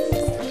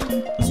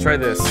 Let's try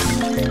this.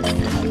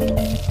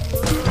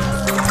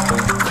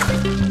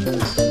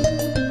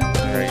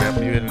 Alright, yep,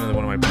 you hit another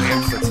one of my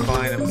plants. That's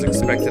fine. That was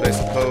expected, I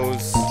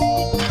suppose.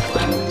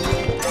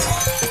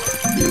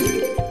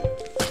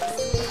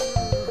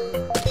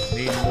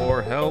 Need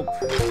more help.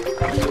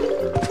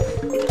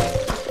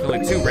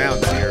 Only 2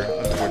 rounds here,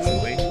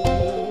 unfortunately.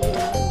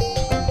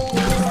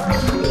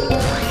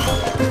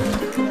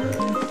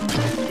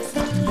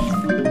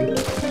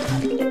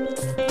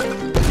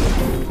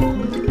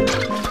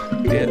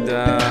 And,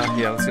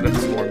 yeah, let's get up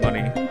some more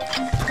money.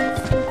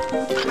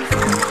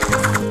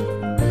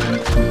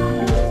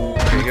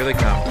 Okay, here they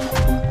come.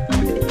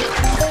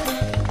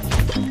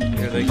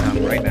 Here they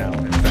come, right now,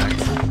 in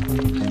fact. I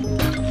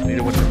need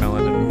a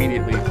wintermelon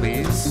immediately,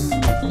 please.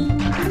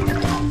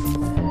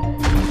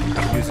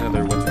 Use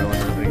another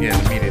wintermelon again,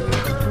 immediately,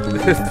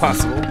 if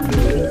possible.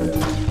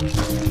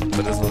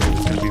 But this one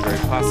is going to be very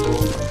possible.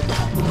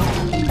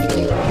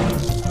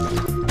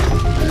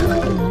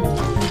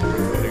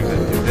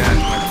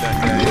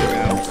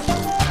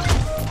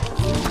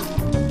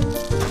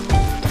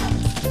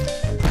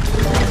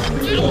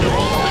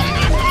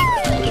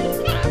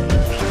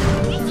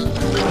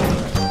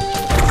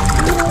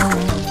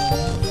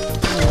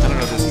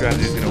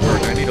 Strategy is going to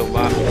work. I need a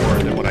lot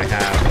more than what I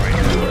have right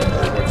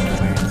now,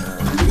 unfortunately.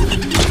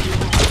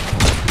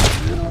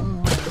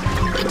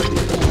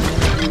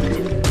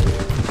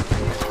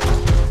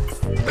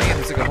 Man,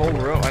 it's like a whole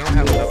row. I don't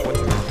have enough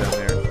wintermelon down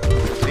there.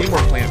 I need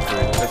more plant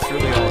food. That's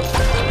really all it's down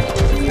to.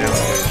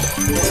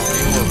 I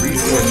need more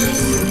resources.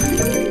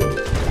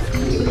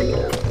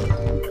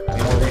 I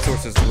need more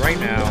resources right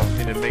now,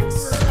 and it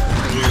makes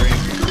clearing.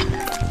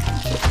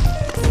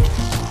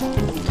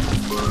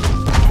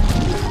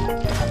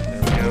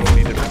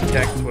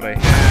 Protect what I have.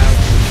 This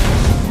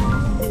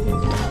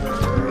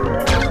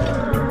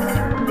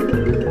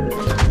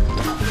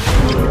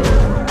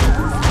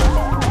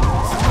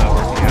is not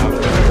working out the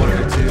way I wanted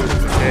it to.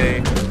 It's okay.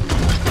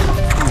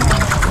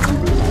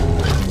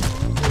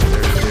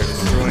 They're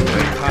destroying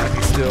my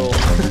economy still.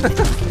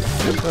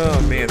 Oh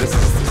man, this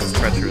is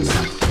treacherous.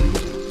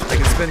 I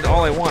can spend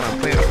all I want on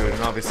plant food,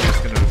 and obviously it's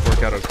going to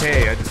work out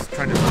okay. I'm just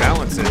trying to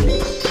balance it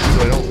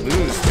so I don't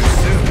lose too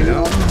soon, you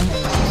know?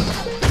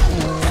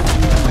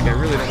 I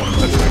really don't want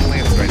to touch my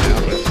plants right now,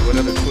 but what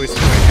other choices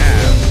do I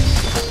have?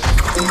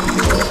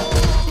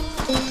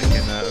 I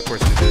can, of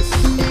course, do this.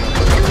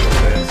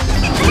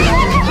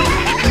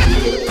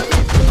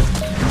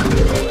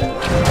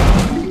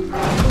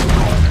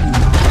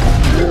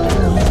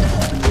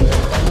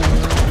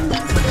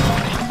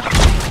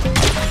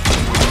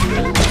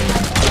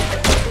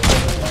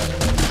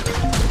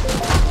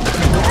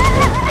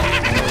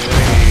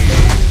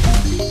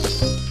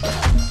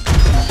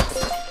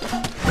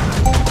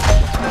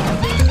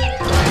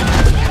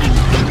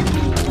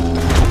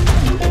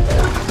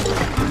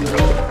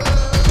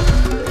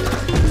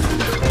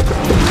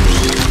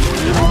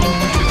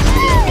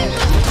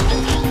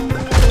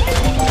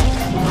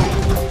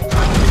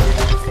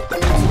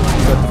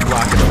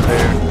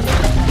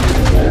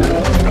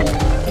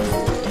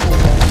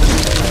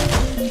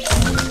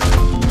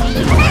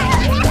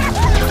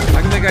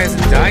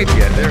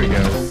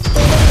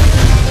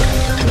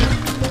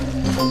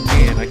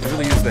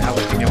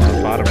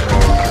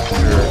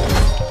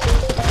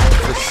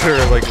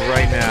 Like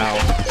right now.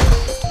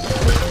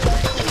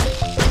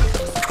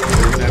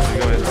 We're gonna have to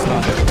go ahead and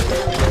stop it.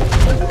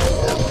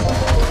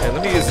 And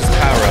let me use this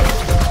power up.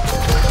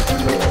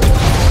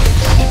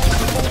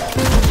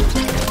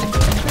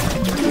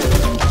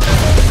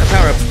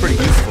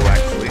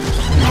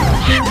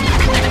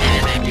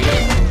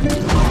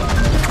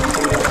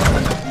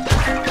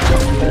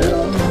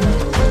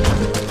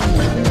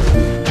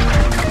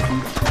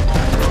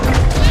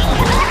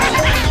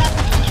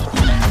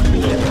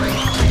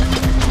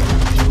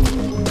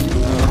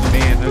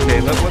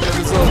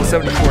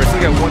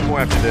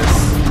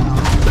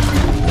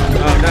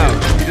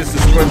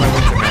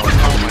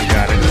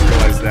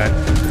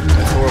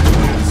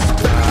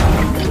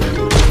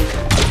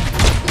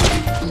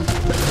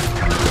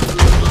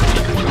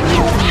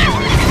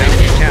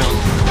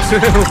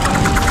 Alright,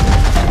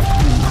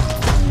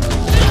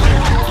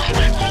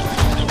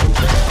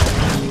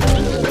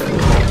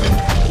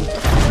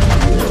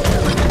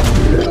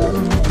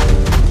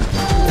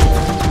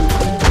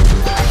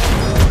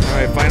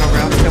 final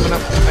round's coming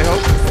up, I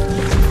hope.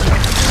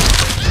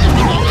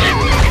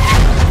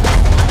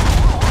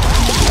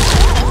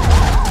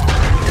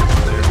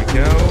 There we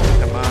go.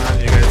 Come on,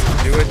 you guys can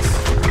do it.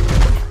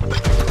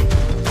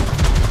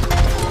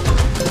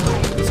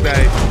 This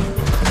guy.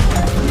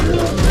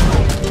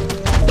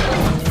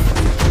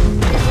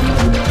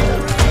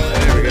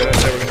 There we go.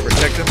 That's how we're gonna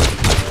protect him.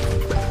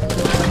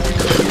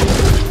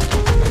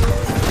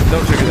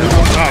 Don't trigger that.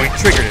 Oh, he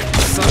triggered it.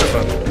 Son of a.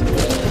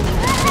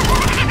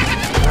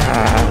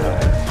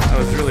 I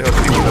was really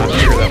hoping he would not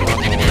trigger that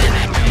lawnmower.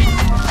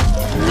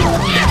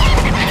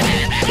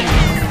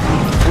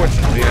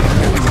 Unfortunately, I don't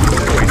have much of a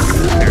choice,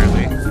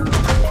 apparently.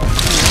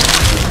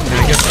 And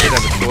I guess I did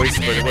have a choice,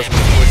 but it wasn't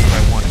the choice that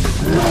I wanted.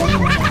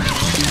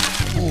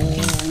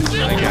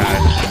 My god.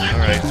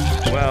 Alright.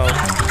 Well,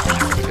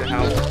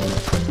 how...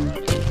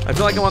 I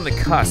feel like I'm on the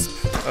cusp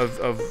of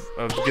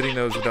getting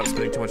those without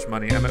spending too much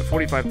money. I'm at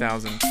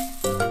 45,000.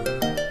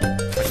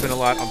 I spent a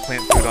lot on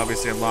plant food,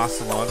 obviously. I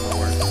lost a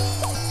lawnmower.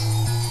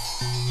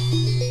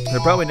 They're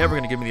probably never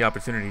going to give me the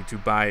opportunity to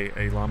buy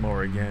a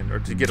lawnmower again, or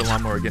to get a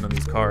lawnmower again on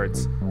these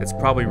cards. It's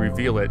probably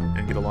reveal it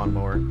and get a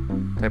lawnmower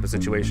type of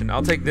situation.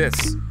 I'll take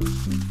this.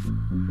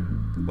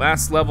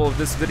 Last level of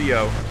this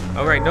video.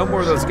 Alright, no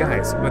more of those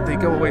guys, but they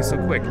go away so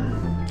quick.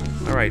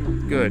 Alright,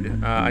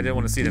 good. I didn't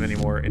want to see them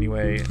anymore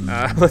anyway.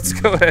 Let's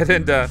go ahead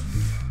and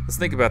let's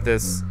think about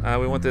this.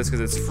 We want this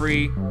because it's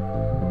free.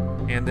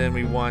 And then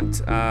we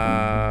want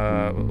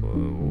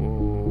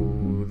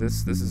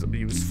this is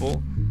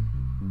useful.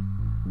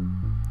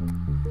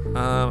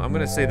 I'm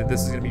gonna say that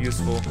this is gonna be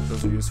useful.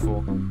 Those are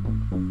useful.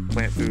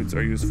 Plant foods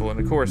are useful, and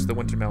of course the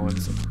winter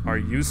melons are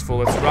useful.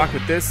 Let's rock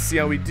with this. See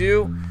how we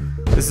do.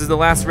 This is the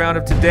last round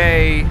of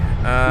today.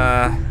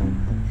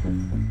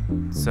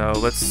 So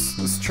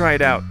let's try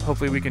it out.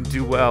 Hopefully we can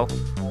do well.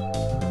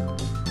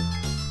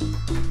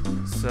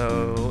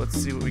 So let's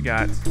see what we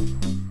got.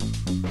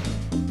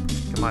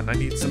 Come on, I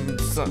need some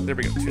sun. There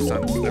we go. 2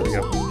 suns. There we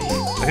go.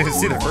 I didn't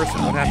see the first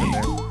one. What happened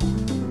there?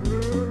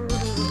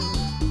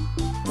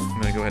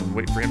 Go ahead and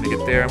wait for him to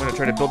get there. I'm gonna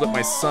try to build up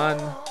my sun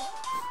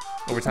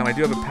over time. I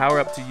do have a power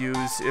up to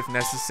use if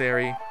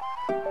necessary.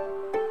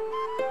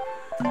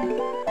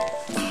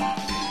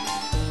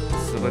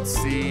 So let's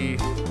see.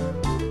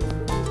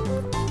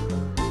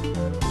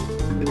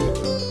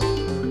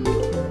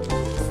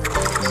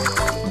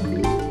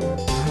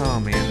 Oh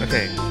man,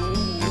 okay.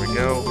 There we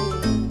go.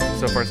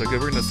 So far so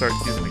good. We're gonna start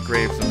using the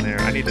graves in there.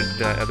 I need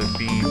the other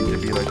beam to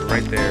be like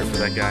right there for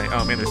that guy.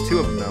 Oh man, there's 2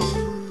 of them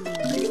though.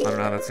 I don't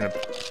know how that's gonna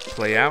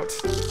play out.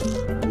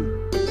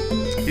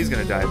 He's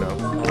gonna die though,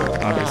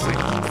 obviously.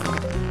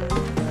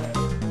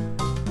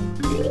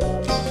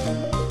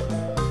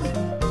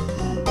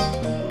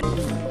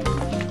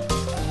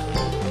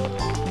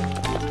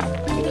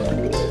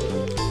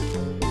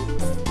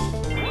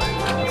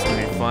 It's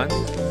gonna be fun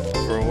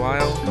for a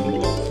while.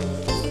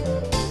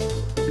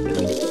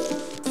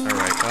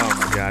 Alright, oh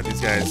my god,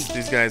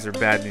 these guys are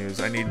bad news.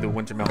 I need the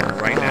winter melon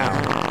right now.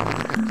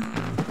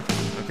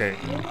 Okay.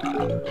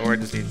 Or I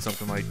just need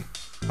something like...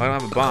 I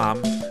don't have a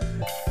bomb. Darn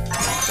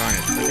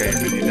it. Okay,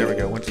 there we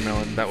go. Winter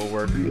melon. That will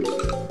work. That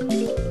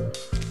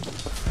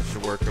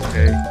should work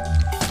okay.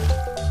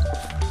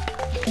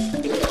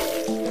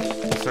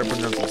 Start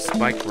putting down some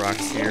spike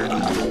rocks here.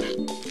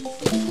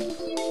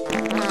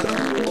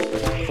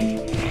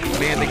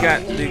 Man, they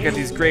got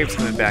these graves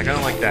coming back. I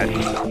don't like that.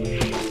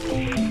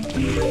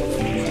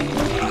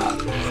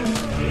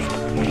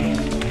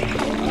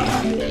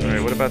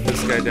 Alright, what about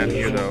this guy down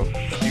here though?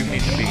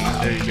 Need to be.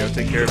 There you go.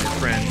 Take care of your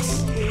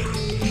friends.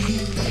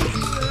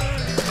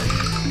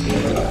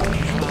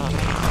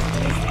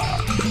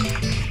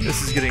 This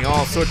is getting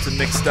all sorts of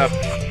mixed up.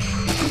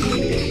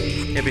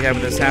 Can't be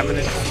having this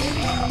happening.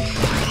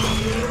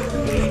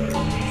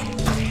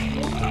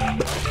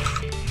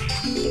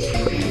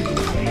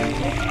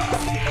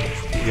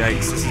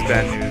 Yikes, this is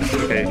bad news.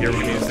 Okay, here we're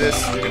gonna use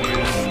this. We're gonna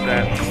use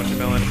that winter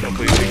melon.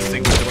 Hopefully we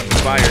extinguish a bunch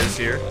of fires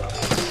here.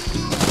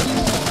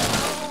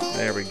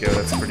 There we go,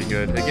 that's pretty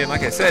good. Again,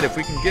 like I said, if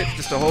we can get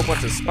just a whole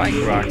bunch of spike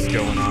rocks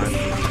going on,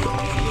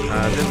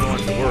 then we don't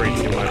have to worry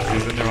too much,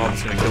 because then they're all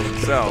just going to kill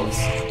themselves.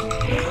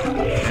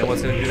 And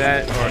what's going to do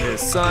that is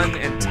sun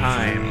and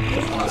time.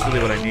 That's really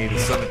what I need,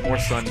 is more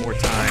sun, more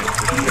time,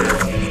 for sure.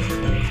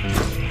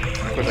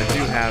 And of course, I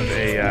do have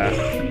a...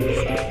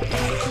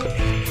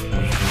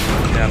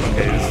 yeah,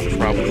 okay, this is a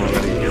problem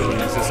already. Here, we'll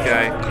use this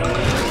guy.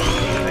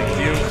 Thank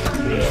you.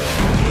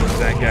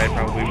 That guy,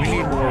 probably. We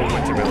need more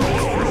winter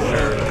melons, for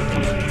sure.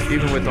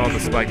 Even with all the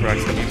spike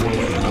rocks, we need more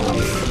winter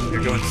melons.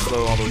 You're going to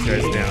slow all those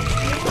guys down.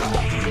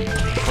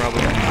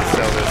 Probably need to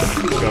sell this.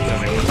 Drop down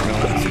my winter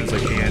melon as soon as I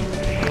can.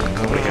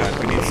 Oh my god,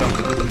 we need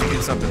something. We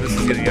need something. This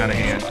is getting out of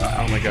hand.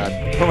 Oh my god.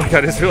 Oh my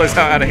god, I just realized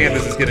how out of hand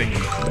this is getting.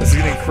 This is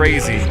getting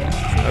crazy.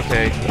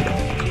 Okay.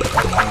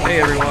 Hey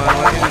everyone,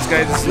 why don't you just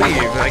guys just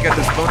leave? I got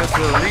this bonus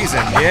for a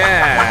reason.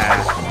 Yeah!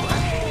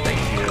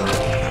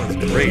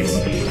 great.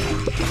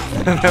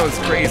 That was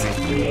crazy.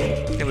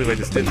 Can't believe I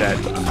just did that.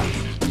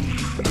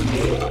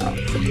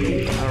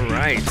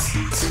 Alright.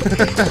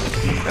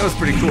 That was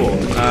pretty cool.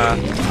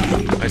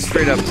 I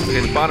straight up, okay,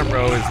 the bottom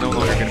row is no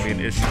longer going to be an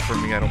issue for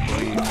me, I don't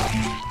believe.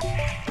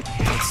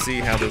 Let's see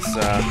how this,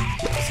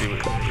 let's see, there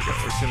we go.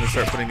 We're just going to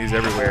start putting these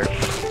everywhere.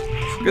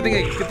 Good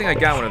thing I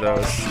got one of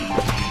those.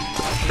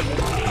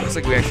 Looks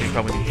like we actually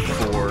probably need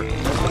 4.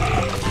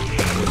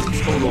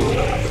 Total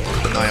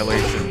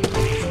annihilation.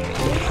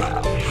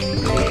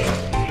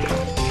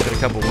 Got a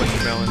couple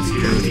winter melons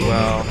here as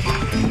well.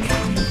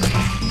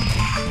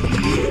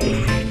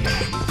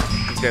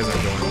 These guys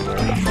aren't going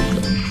anywhere.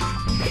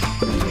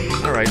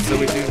 Alright, so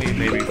we do need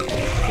maybe 4.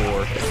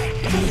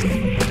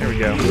 There we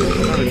go.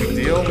 Not a big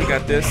deal. We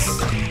got this.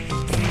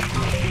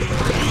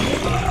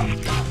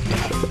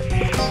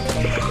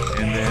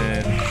 And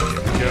then,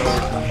 here we go.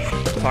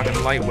 We're talking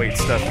lightweight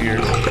stuff here.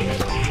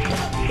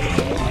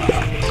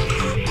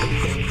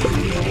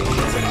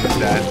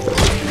 That.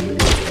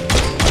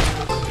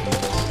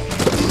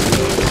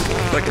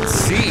 If I can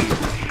see.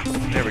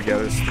 There we go,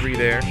 there's 3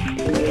 there.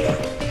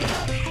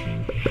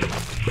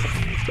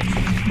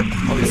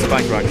 All these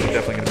spike rocks are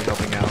definitely going to be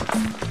helping out.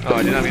 Oh,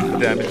 I did not mean to put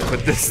that. I meant to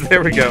put this.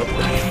 There we go.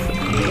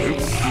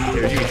 Oops.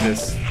 Here, use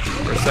this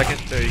for a second.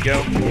 There you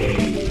go.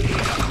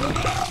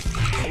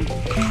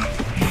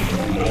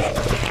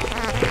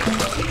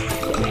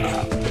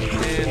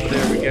 And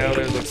there we go.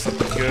 There looks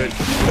something good. I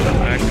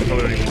actually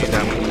probably don't even need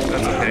that one.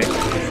 That's okay.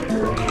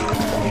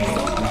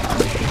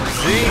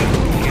 See?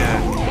 Yeah.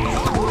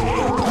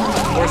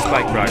 More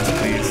spike rocks,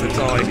 please. That's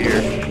all I hear.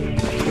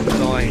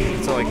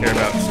 That's all I care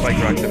about. Spike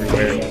rocks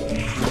everywhere.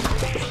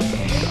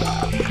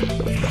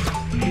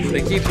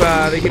 They keep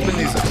putting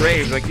these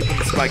graves. I keep putting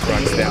the spike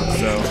rocks down.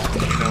 So,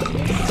 you know,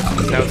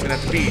 that's how it's gonna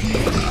have to be.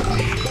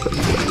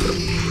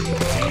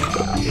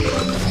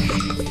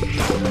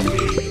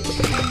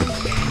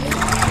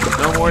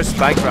 No more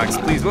spike rocks,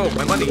 please. Whoa,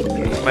 my money.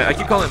 I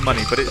keep calling it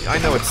money, but I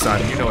know it's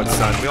sun. You know it's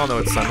sun. We all know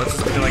it's sun. Let's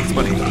just pretend like it's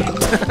money.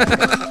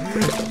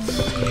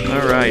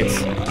 Alright.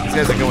 These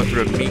guys are going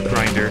through a meat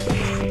grinder.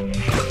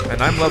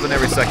 And I'm loving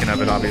every second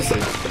of it,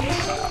 obviously.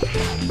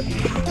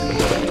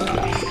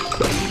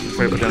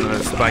 Try to put down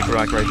another spike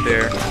rock right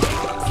there.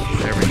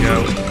 There we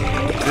go.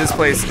 This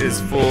place is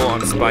full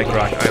on spike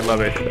rock. I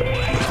love it.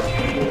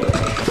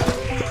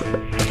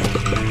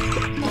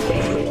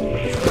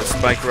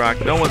 Spike rock.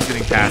 No one's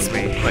getting past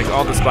me. Like,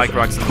 all the spike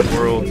rocks in the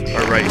world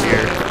are right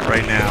here,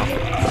 right now.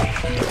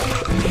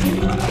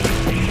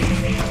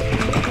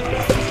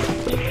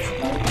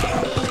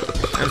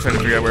 I'm trying to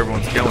figure out where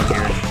everyone's going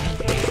here.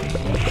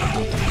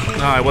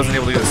 Oh, I wasn't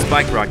able to get a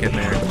spike rock in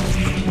there.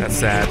 That's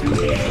sad.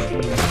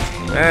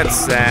 That's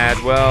sad.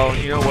 Well,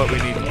 you know what we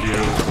need to do.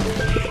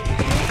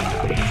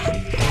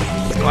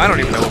 Well, I don't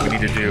even know what we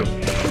need to do.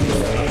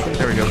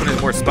 There we go. Put in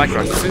more spike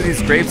rocks. As soon as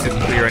these graves get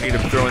clear, I need to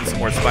throw in some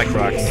more spike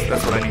rocks.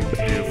 That's what I need to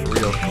do, for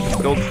real.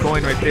 Golden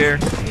coin right there.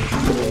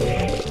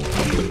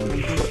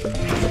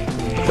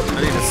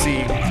 I need to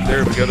see.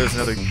 There we go. There's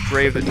another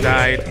grave that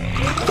died.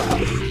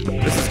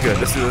 This is good.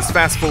 Let's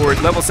fast forward.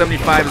 Level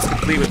 75 is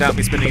complete without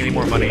me spending any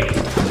more money.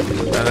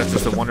 That's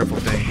just a wonderful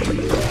thing.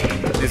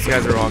 These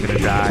guys are all going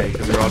to die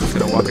because they're all just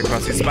going to walk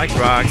across these spike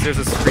rocks. There's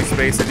a free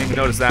space. I didn't even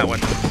notice that one.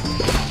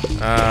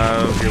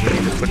 Here we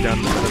need to put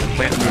down the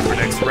plant food for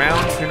next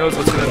round. Who knows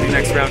what's going to be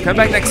next round. Come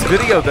back next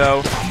video,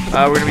 though.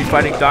 We're going to be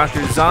fighting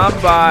Dr.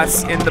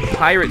 Zomboss in the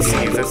Pirate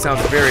Seas. That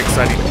sounds very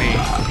exciting to me.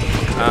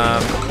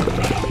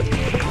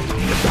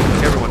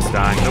 Everyone's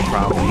dying. No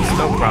problems.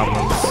 No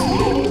problems.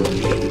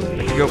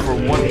 I can go for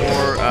one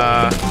more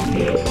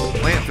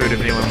plant food if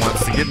anyone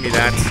wants to give me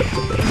that.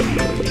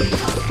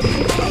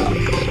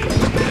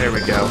 There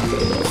we go.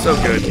 So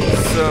good.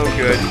 So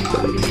good.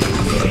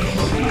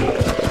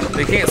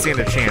 They can't stand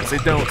a chance. They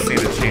don't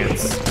stand a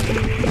chance.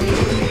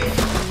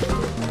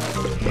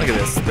 Look at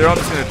this. They're all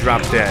just going to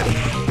drop dead.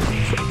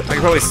 I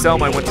can probably sell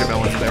my winter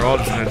melons and they're all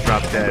just going to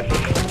drop dead.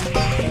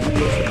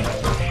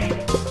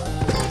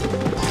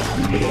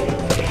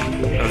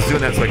 I was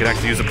doing that so I could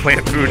actually use a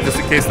plant food just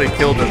in case they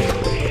killed them.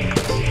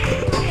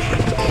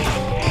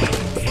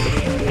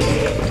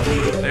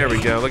 There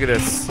we go. Look at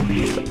this.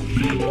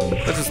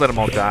 Let's just let them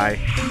all die.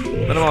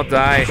 Let them all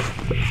die.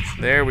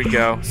 There we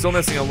go. Still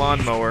missing a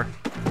lawnmower.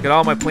 Got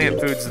all my plant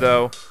foods,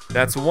 though.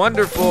 That's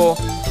wonderful.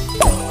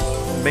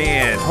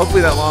 Man,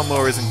 hopefully that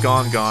lawnmower isn't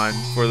gone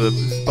for the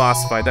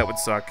boss fight. That would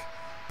suck.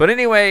 But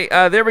anyway,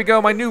 there we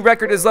go. My new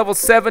record is level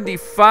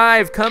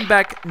 75. Come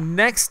back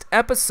next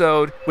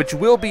episode, which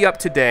will be up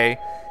today,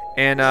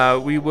 and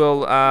we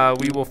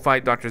will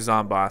fight Dr.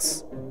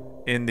 Zomboss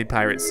in the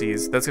Pirate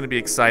Seas. That's going to be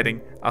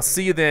exciting. I'll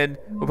see you then.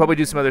 We'll probably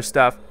do some other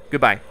stuff.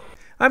 Goodbye.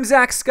 I'm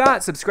Zach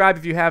Scott. Subscribe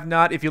if you have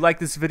not. If you like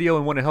this video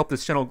and want to help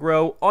this channel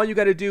grow, all you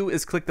got to do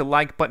is click the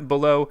like button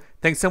below.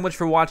 Thanks so much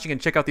for watching and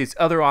check out these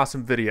other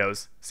awesome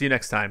videos. See you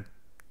next time.